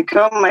 I'm like,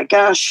 oh my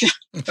gosh,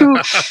 do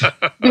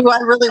I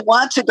really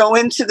want to go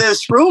into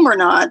this room or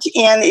not?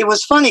 And it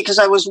was funny because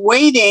I was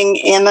waiting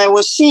and I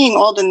was seeing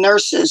all the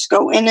nurses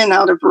go in and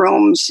out of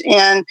rooms.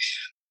 And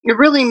it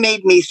really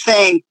made me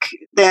think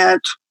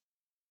that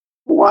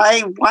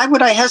why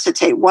would I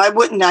hesitate? Why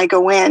wouldn't I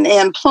go in?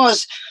 And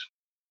plus,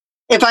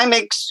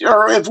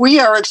 if we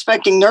are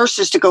expecting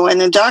nurses to go in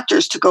and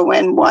doctors to go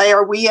in, why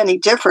are we any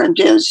different?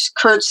 As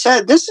Kurt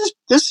said, this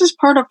is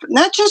part of,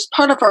 not just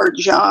part of our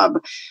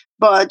job,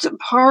 but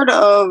part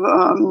of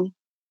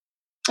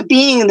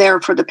being there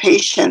for the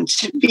patient,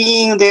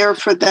 being there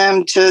for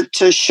them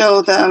to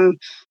show them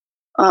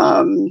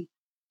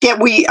that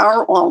we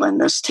are all in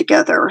this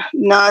together,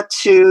 not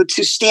to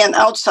stand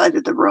outside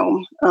of the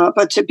room,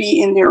 but to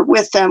be in there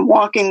with them,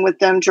 walking with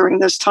them during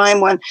this time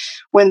when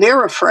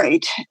they're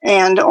afraid.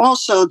 And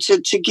also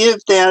to give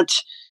that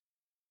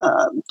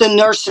the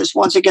nurses,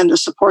 once again, the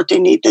support they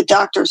need, the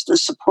doctors, the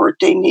support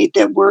they need,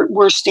 that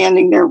we're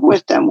standing there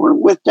with them. We're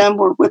with them.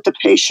 We're with the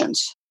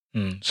patients.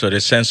 So the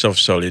sense of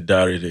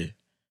solidarity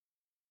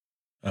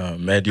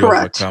made you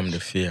overcome the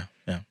fear.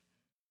 Yeah.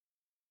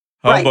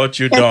 How about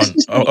you, Dawn?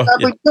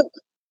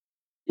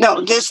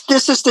 No,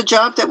 this is the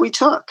job that we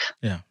took.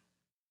 Yeah.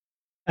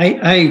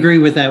 I agree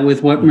with that,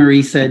 with what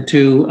Marie said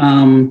too.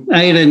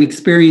 I had an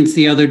experience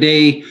the other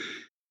day.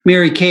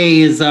 Mary Kay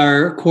is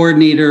our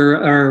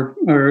coordinator, our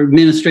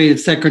administrative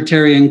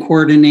secretary and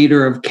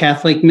coordinator of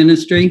Catholic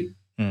ministry.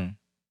 And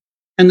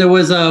there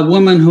was a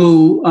woman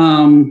who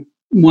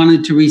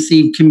wanted to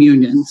receive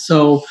communion.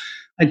 So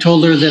I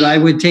told her that I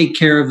would take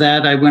care of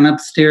that. I went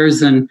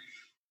upstairs, and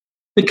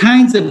the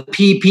kinds of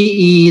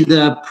PPE,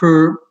 the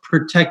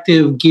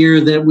protective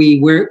gear that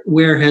we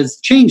wear has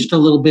changed a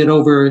little bit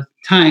over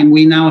time.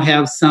 We now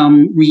have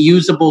some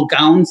reusable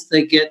gowns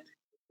that get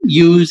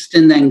used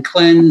and then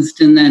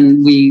cleansed, and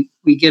then we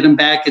get them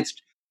back. It's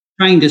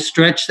trying to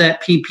stretch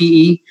that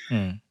PPE.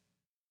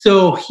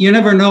 So you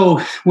never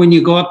know when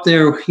you go up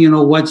there,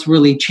 what's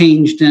really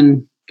changed,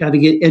 and got to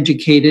get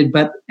educated.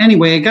 But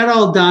anyway, I got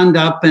all donned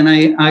up and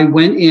I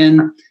went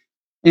in,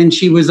 and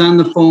she was on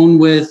the phone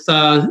with,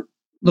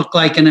 looked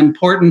like an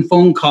important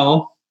phone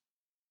call.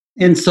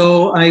 And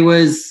so I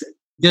was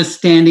just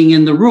standing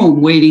in the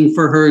room waiting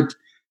for her,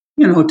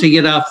 to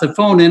get off the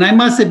phone. And I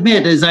must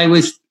admit, as I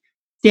was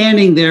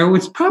standing there, it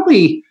was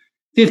probably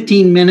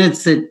 15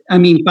 minutes,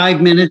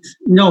 5 minutes,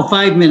 no,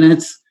 5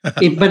 minutes,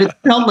 but it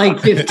felt like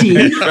 15.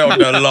 It felt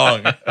that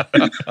long.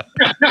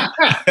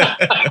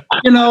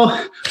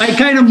 I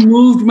kind of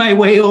moved my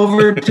way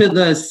over to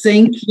the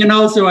sink,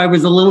 so I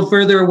was a little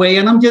further away,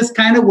 and I'm just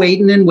kind of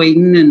waiting.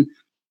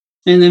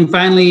 And then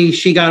finally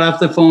she got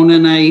off the phone,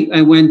 and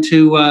I went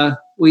to,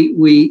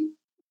 we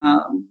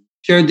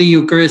shared the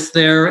Eucharist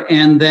there.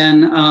 And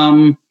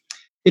then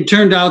it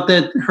turned out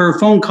that her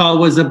phone call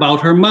was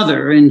about her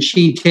mother, and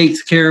she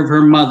takes care of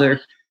her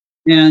mother.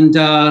 And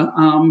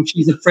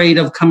she's afraid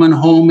of coming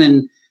home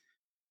and,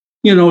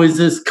 is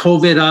this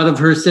COVID out of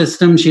her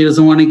system? She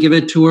doesn't want to give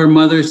it to her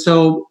mother.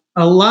 So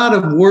a lot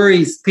of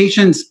worries,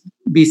 patients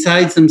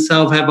besides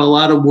themselves have a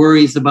lot of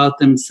worries about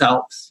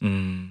themselves.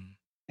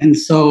 And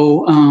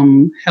so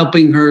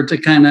helping her to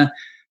kind of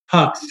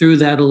talk through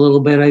that a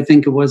little bit, I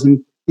think it was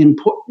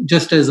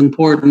just as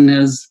important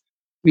as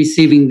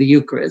receiving the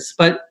Eucharist.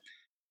 But,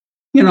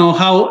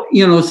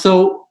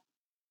 so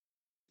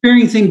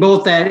experiencing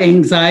both that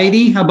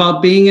anxiety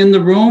about being in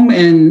the room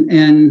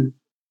and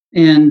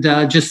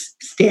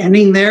just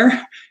standing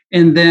there,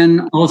 and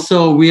then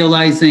also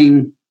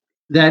realizing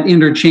that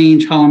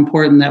interchange, how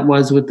important that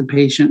was with the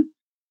patient,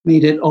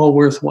 made it all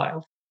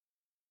worthwhile.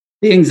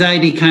 The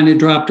anxiety kind of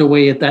dropped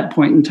away at that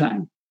point in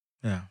time.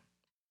 Yeah.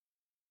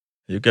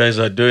 You guys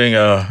are doing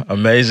an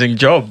amazing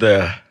job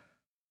there.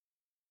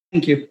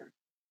 Thank you.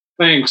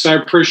 Thanks. I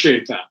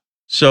appreciate that.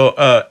 So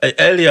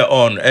earlier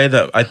on,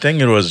 either I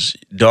think it was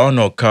Dawn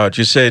or Kurt,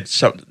 you said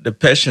the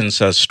patients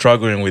are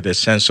struggling with a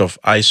sense of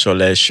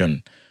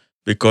isolation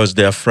because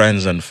their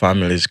friends and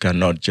families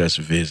cannot just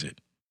visit.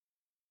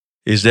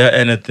 Is there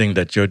anything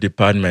that your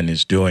department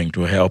is doing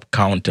to help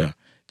counter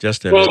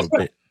just a little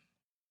bit?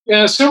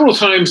 Yeah, several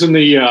times in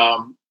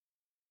the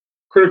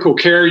critical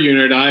care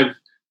unit, I've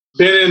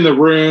been in the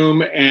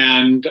room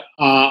and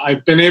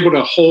I've been able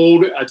to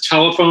hold a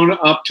telephone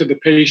up to the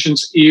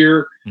patient's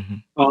ear. Mm-hmm.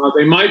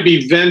 They might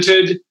be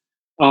vented,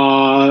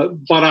 but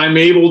I'm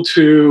able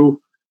to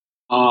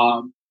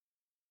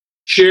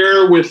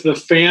share with the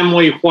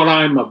family what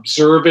I'm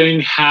observing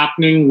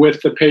happening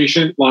with the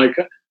patient, like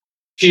a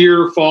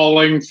tear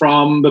falling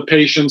from the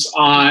patient's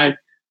eye.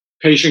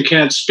 Patient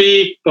can't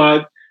speak,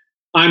 but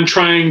I'm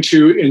trying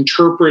to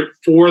interpret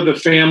for the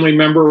family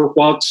member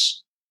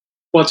what's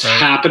right.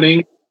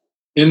 happening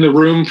in the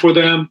room for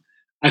them.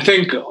 I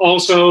think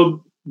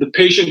also the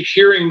patient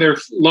hearing their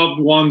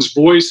loved one's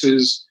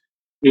voices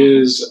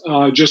is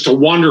just a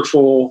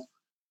wonderful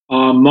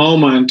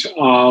moment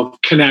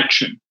of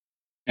connection.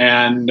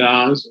 And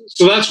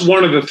so that's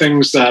one of the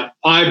things that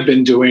I've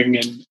been doing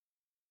in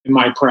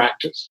my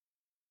practice.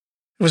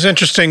 It was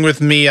interesting with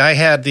me. I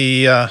had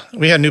we had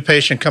a new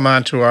patient come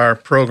on to our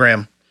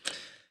program,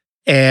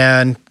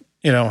 and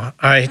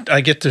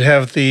I get to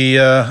have the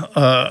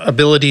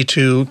ability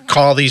to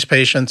call these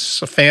patients'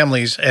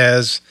 families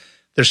as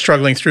they're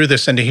struggling through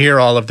this, and to hear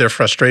all of their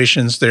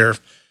frustrations, their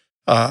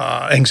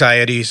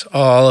anxieties,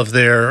 all of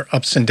their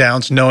ups and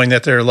downs, knowing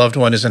that their loved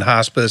one is in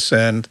hospice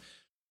and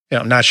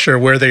not sure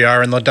where they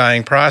are in the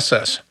dying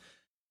process.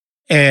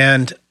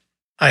 And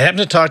I happened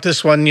to talk to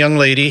this one young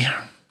lady.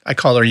 I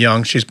call her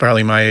young. She's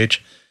probably my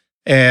age.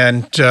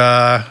 And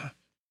talking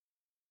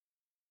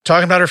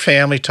about her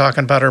family,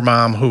 talking about her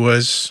mom, who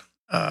was,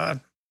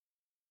 I'm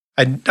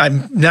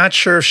not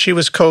sure if she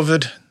was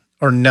COVID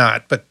or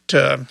not, but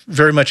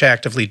very much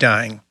actively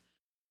dying.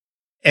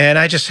 And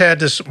I just had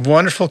this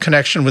wonderful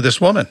connection with this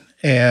woman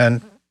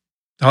and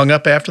hung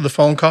up after the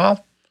phone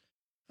call.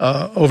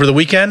 Over the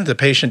weekend, the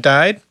patient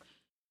died.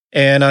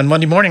 And on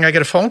Monday morning, I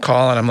get a phone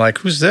call, and I'm like,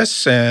 who's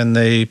this? And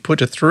they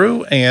put it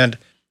through, and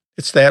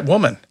it's that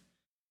woman.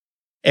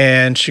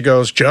 And she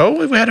goes,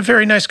 Joe, we had a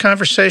very nice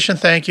conversation.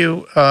 Thank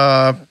you.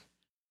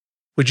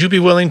 Would you be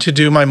willing to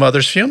do my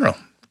mother's funeral,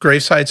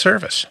 graveside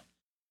service?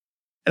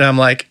 And I'm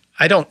like,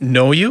 I don't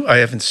know you. I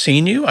haven't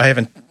seen you. I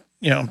haven't,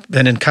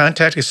 been in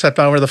contact except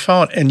over the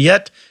phone. And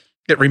yet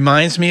it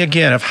reminds me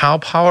again of how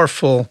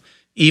powerful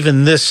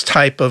even this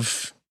type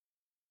of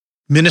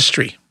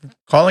ministry,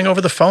 calling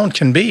over the phone,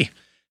 can be.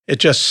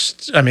 It was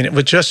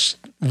just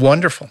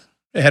wonderful.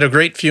 It had a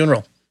great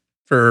funeral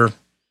for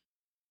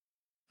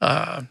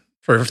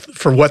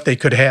what they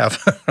could have.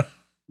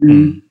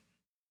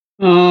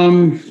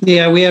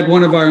 Yeah, we had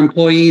one of our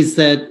employees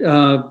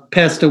that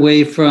passed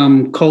away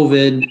from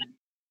COVID.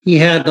 He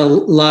had a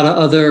lot of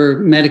other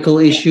medical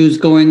issues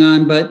going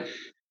on, but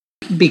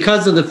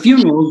because of the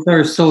funerals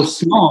are so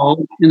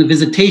small and the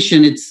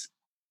visitation, it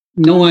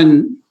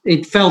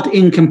felt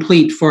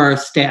incomplete for our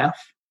staff.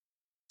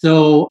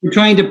 So we're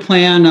trying to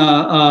plan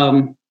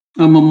a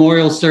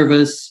memorial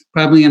service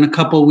probably in a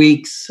couple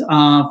weeks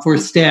for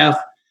staff.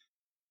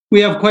 We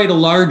have quite a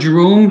large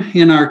room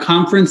in our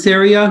conference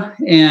area,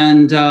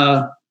 and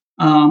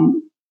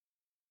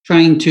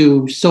trying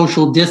to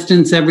social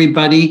distance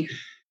everybody,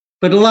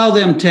 but allow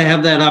them to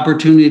have that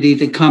opportunity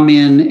to come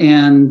in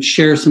and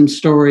share some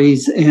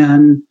stories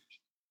and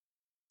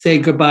say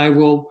goodbye.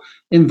 We'll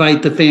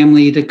invite the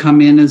family to come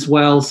in as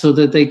well so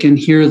that they can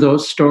hear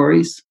those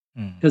stories,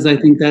 because I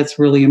think that's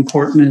really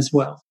important as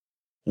well.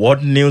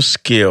 What new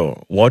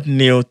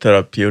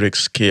therapeutic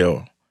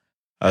skill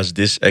has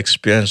this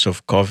experience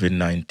of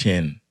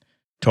COVID-19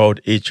 taught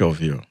each of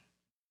you,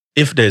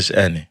 if there's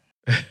any?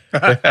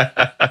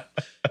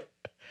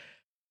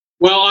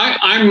 Well,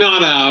 I'm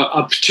not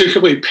a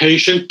particularly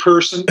patient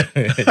person.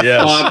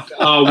 Yes.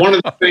 But one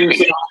of the things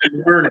that I've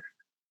been learning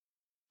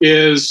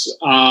is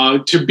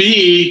to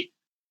be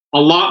a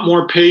lot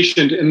more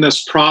patient in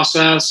this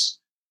process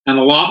and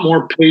a lot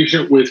more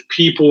patient with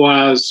people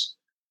as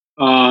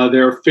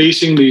they're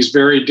facing these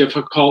very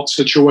difficult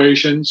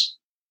situations.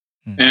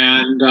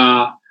 And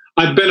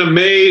I've been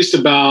amazed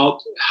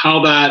about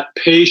how that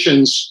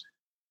patience,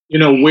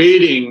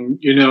 waiting,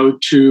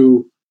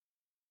 to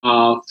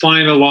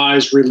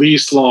finalize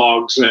release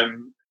logs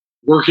and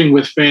working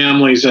with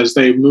families as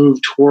they move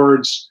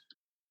towards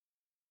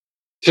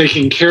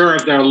taking care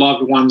of their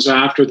loved ones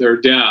after their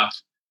death.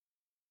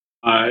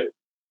 It's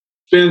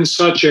been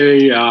such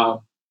a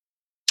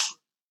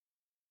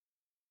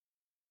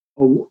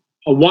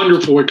a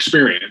wonderful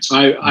experience.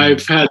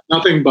 I've had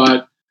nothing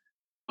but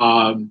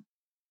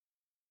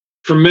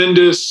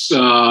tremendous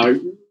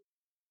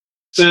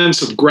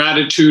sense of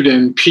gratitude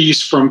and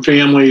peace from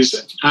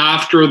families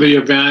after the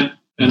event,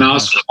 and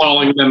us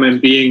calling them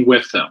and being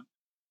with them.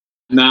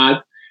 And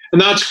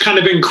that's kind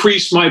of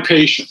increased my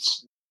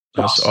patience.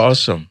 That's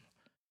awesome.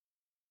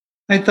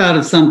 I thought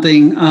of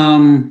something.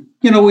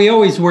 We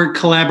always work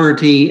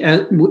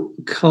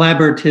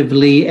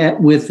collaboratively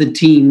with the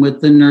team,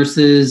 with the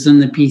nurses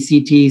and the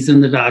PCTs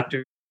and the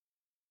doctors.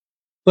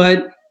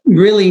 But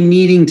really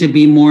needing to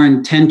be more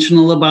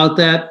intentional about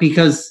that,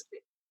 because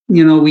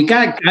we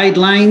got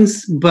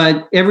guidelines,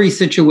 but every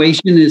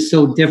situation is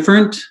so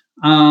different.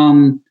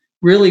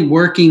 Really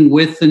working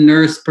with the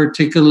nurse,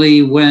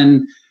 particularly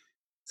when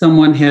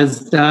someone has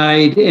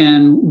died,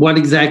 and what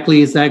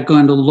exactly is that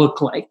going to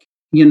look like?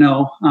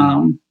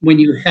 When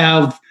you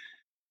have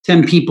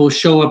 10 people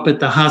show up at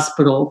the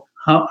hospital,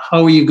 how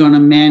are you going to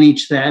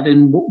manage that?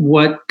 And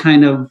what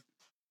kind of,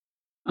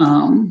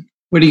 how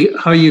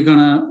are you going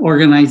to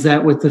organize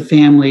that with the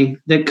family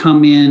that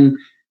come in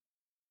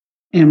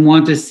and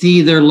want to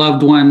see their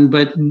loved one,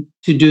 but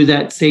to do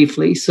that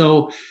safely?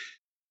 So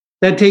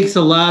that takes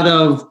a lot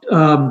of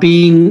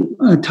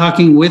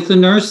talking with the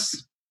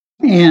nurse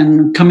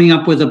and coming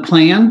up with a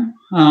plan.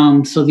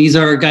 So these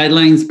are our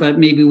guidelines, but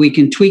maybe we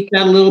can tweak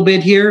that a little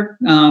bit here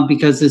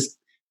because this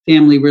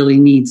family really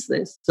needs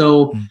this.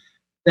 So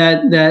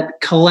that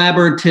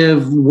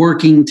collaborative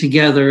working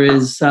together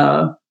is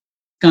gone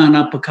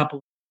up a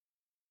couple.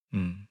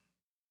 And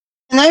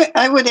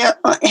I would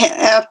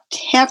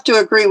have to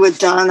agree with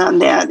Don on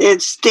that.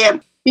 It's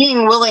that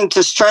being willing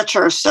to stretch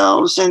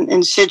ourselves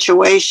in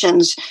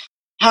situations.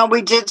 How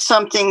we did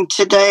something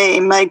today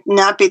might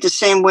not be the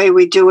same way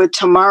we do it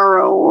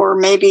tomorrow, or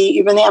maybe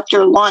even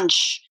after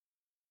lunch.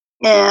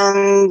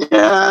 And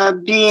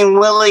being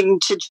willing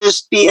to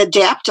just be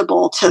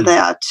adaptable to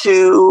that,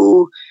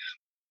 to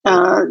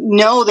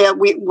know that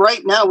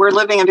right now we're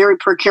living in very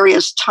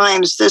precarious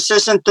times. This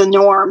isn't the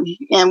norm,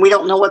 and we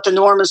don't know what the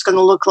norm is going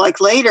to look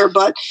like later,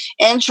 but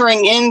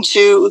entering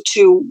into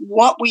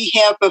what we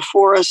have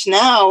before us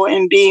now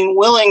and being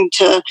willing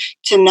to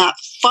not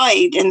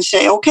fight and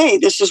say, okay,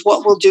 this is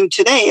what we'll do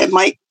today. It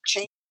might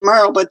change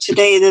tomorrow, but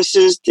today this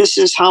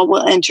is how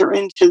we'll enter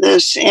into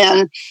this,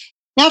 and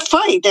not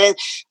fight.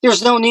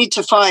 There's no need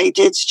to fight.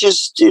 It's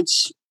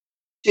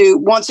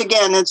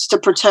to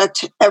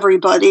protect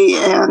everybody,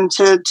 and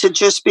to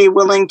just be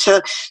willing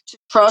to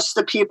trust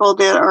the people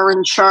that are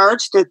in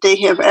charge, that they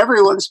have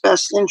everyone's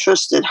best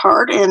interest at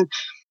heart. And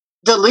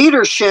the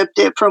leadership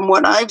that, from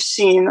what I've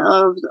seen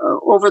of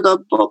over the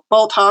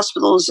both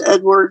hospitals,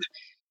 Edward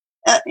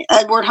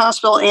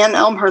Hospital and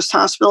Elmhurst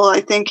Hospital, I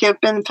think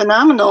have been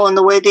phenomenal in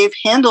the way they've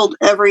handled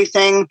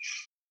everything,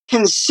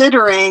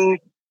 considering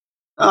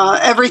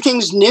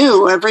everything's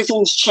new,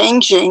 everything's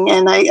changing,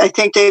 and I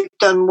think they've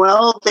done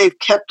well. They've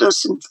kept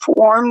us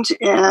informed,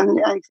 and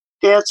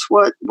that's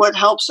what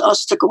helps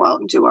us to go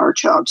out and do our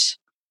jobs.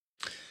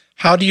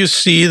 How do you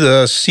see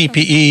the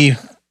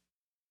CPE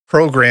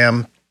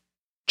program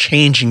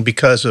changing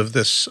because of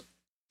this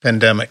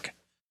pandemic?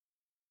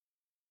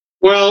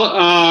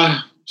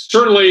 Well,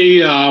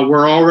 certainly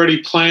we're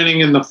already planning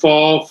in the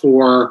fall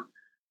for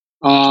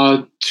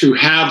to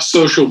have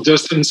social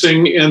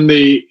distancing in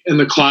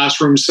the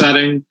classroom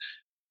setting.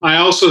 I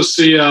also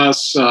see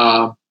us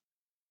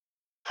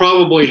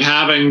probably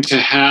having to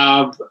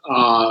have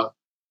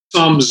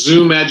some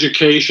Zoom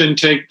education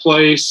take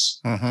place,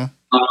 and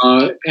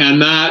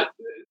that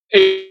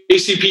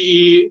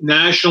ACPE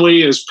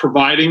nationally is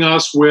providing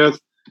us with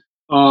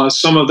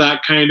some of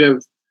that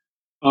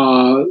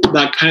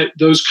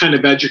those kind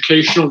of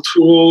educational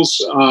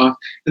tools.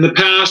 In the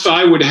past,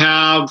 I would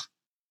have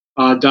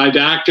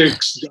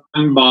didactics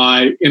done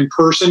in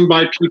person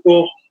by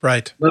people.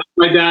 Right. The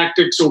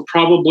didactics will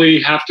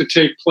probably have to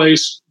take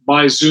place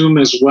by Zoom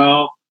as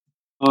well.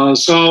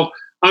 So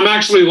I'm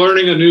actually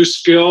learning a new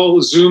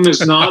skill. Zoom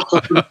is not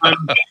something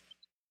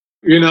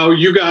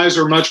you guys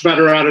are much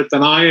better at it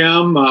than I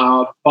am,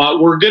 but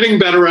we're getting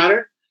better at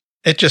it.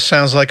 It just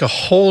sounds like a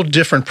whole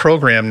different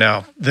program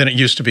now than it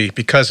used to be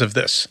because of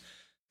this.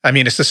 I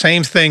mean, it's the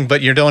same thing,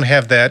 but you don't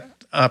have that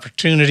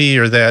opportunity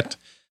or that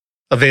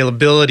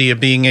availability of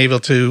being able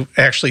to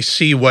actually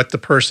see what the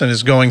person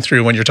is going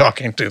through when you're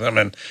talking to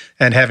them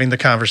and having the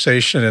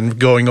conversation and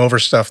going over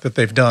stuff that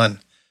they've done.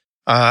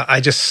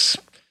 It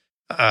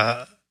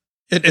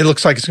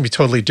looks like it's going to be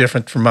totally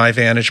different from my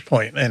vantage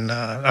point, and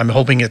I'm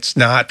hoping it's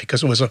not,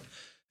 because it was a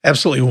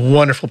absolutely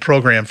wonderful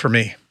program for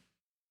me.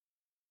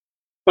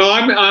 Well,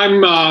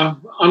 I'm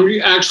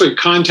actually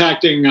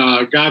contacting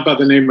a guy by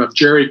the name of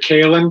Jerry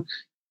Kalin.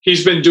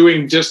 He's been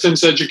doing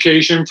distance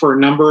education for a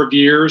number of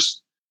years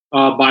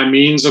by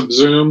means of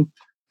Zoom,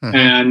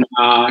 and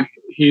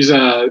he's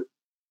a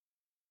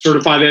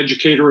certified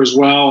educator as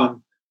well. And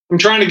I'm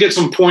trying to get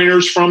some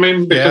pointers from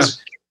him,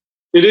 because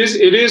it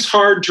is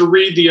hard to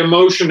read the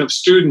emotion of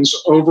students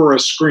over a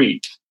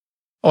screen.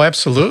 Oh,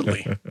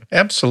 absolutely.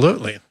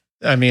 Absolutely.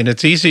 I mean,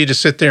 it's easy to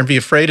sit there and be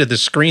afraid of the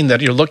screen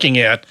that you're looking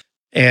at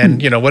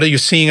And, what are you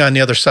seeing on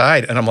the other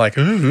side? And I'm like,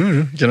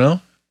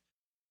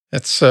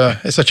 it's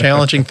a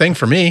challenging thing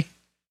for me.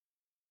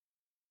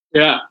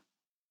 Yeah.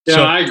 Yeah,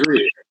 so, I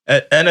agree.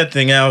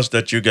 Anything else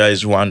that you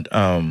guys want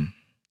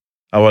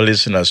our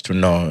listeners to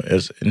know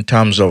is in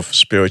terms of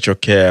spiritual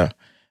care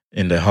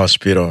in the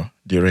hospital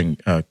during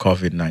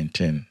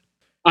COVID-19?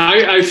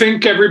 I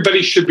think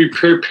everybody should be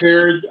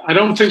prepared. I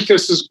don't think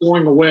this is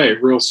going away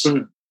real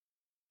soon.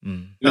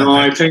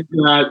 I think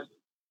that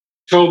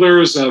till there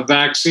is a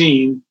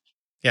vaccine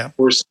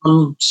or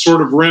some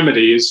sort of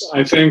remedies,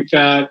 I think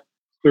that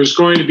there's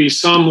going to be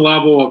some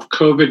level of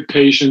COVID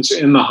patients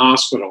in the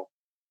hospital.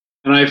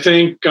 And I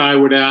think I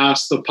would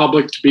ask the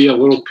public to be a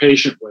little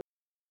patient with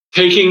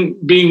it.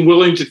 Being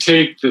willing to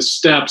take the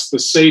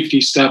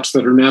safety steps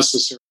that are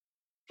necessary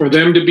for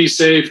them to be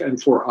safe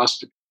and for us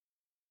to be.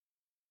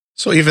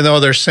 So even though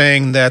they're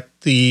saying that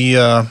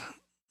the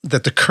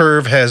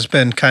curve has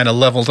been kind of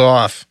leveled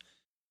off,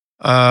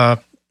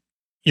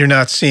 you're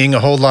not seeing a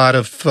whole lot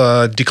of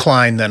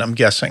decline then, I'm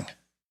guessing.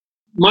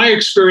 My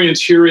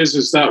experience here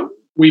is that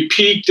we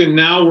peaked and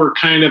now we're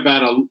kind of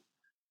at a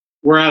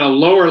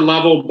lower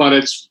level, but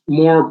it's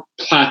more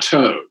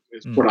plateaued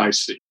is what I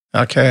see.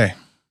 Okay.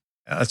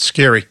 That's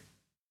scary.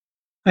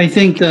 I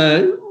think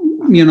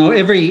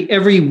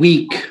every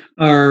week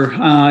our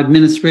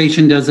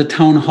administration does a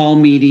town hall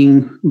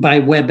meeting by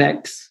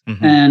WebEx,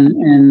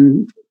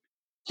 and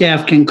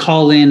staff can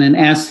call in and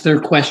ask their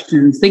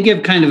questions. They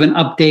give kind of an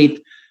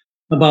update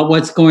about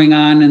what's going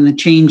on and the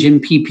change in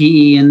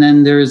PPE, and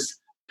then there's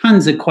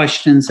tons of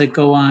questions that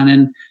go on.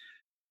 And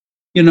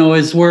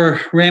as we're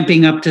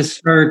ramping up to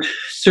start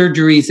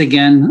surgeries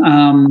again,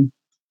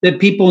 that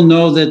people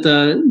know that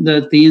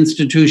the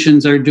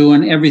institutions are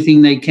doing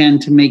everything they can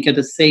to make it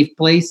a safe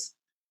place,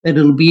 that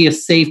it'll be a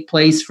safe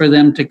place for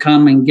them to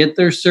come and get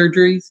their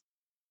surgeries,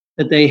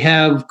 that they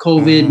have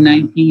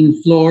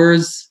COVID-19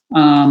 floors,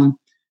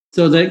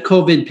 so that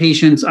COVID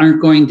patients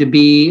aren't going to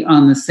be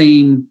on the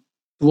same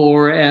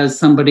floor as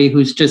somebody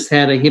who's just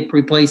had a hip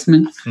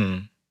replacement.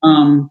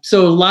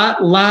 So a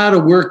lot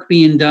of work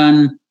being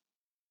done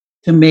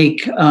to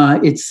make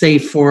it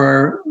safe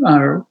for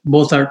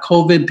both our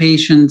COVID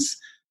patients,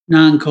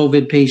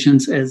 non-COVID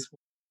patients as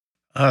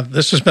well.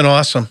 This has been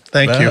awesome.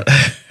 Thank you.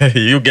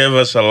 You gave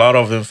us a lot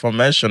of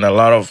information, a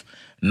lot of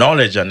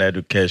knowledge and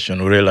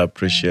education. We really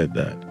appreciate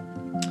that.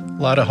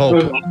 A lot of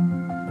hope.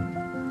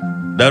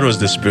 That was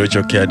the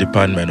Spiritual Care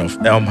Department of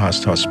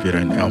Elmhurst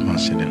Hospital in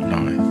Elmhurst,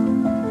 Illinois.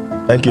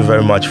 Thank you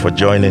very much for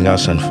joining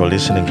us and for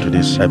listening to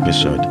this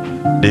episode.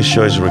 This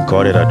show is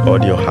recorded at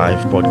Audio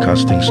Hive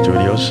Podcasting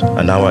Studios,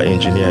 and our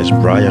engineer is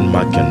Brian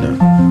McKenna.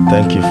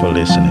 Thank you for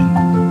listening.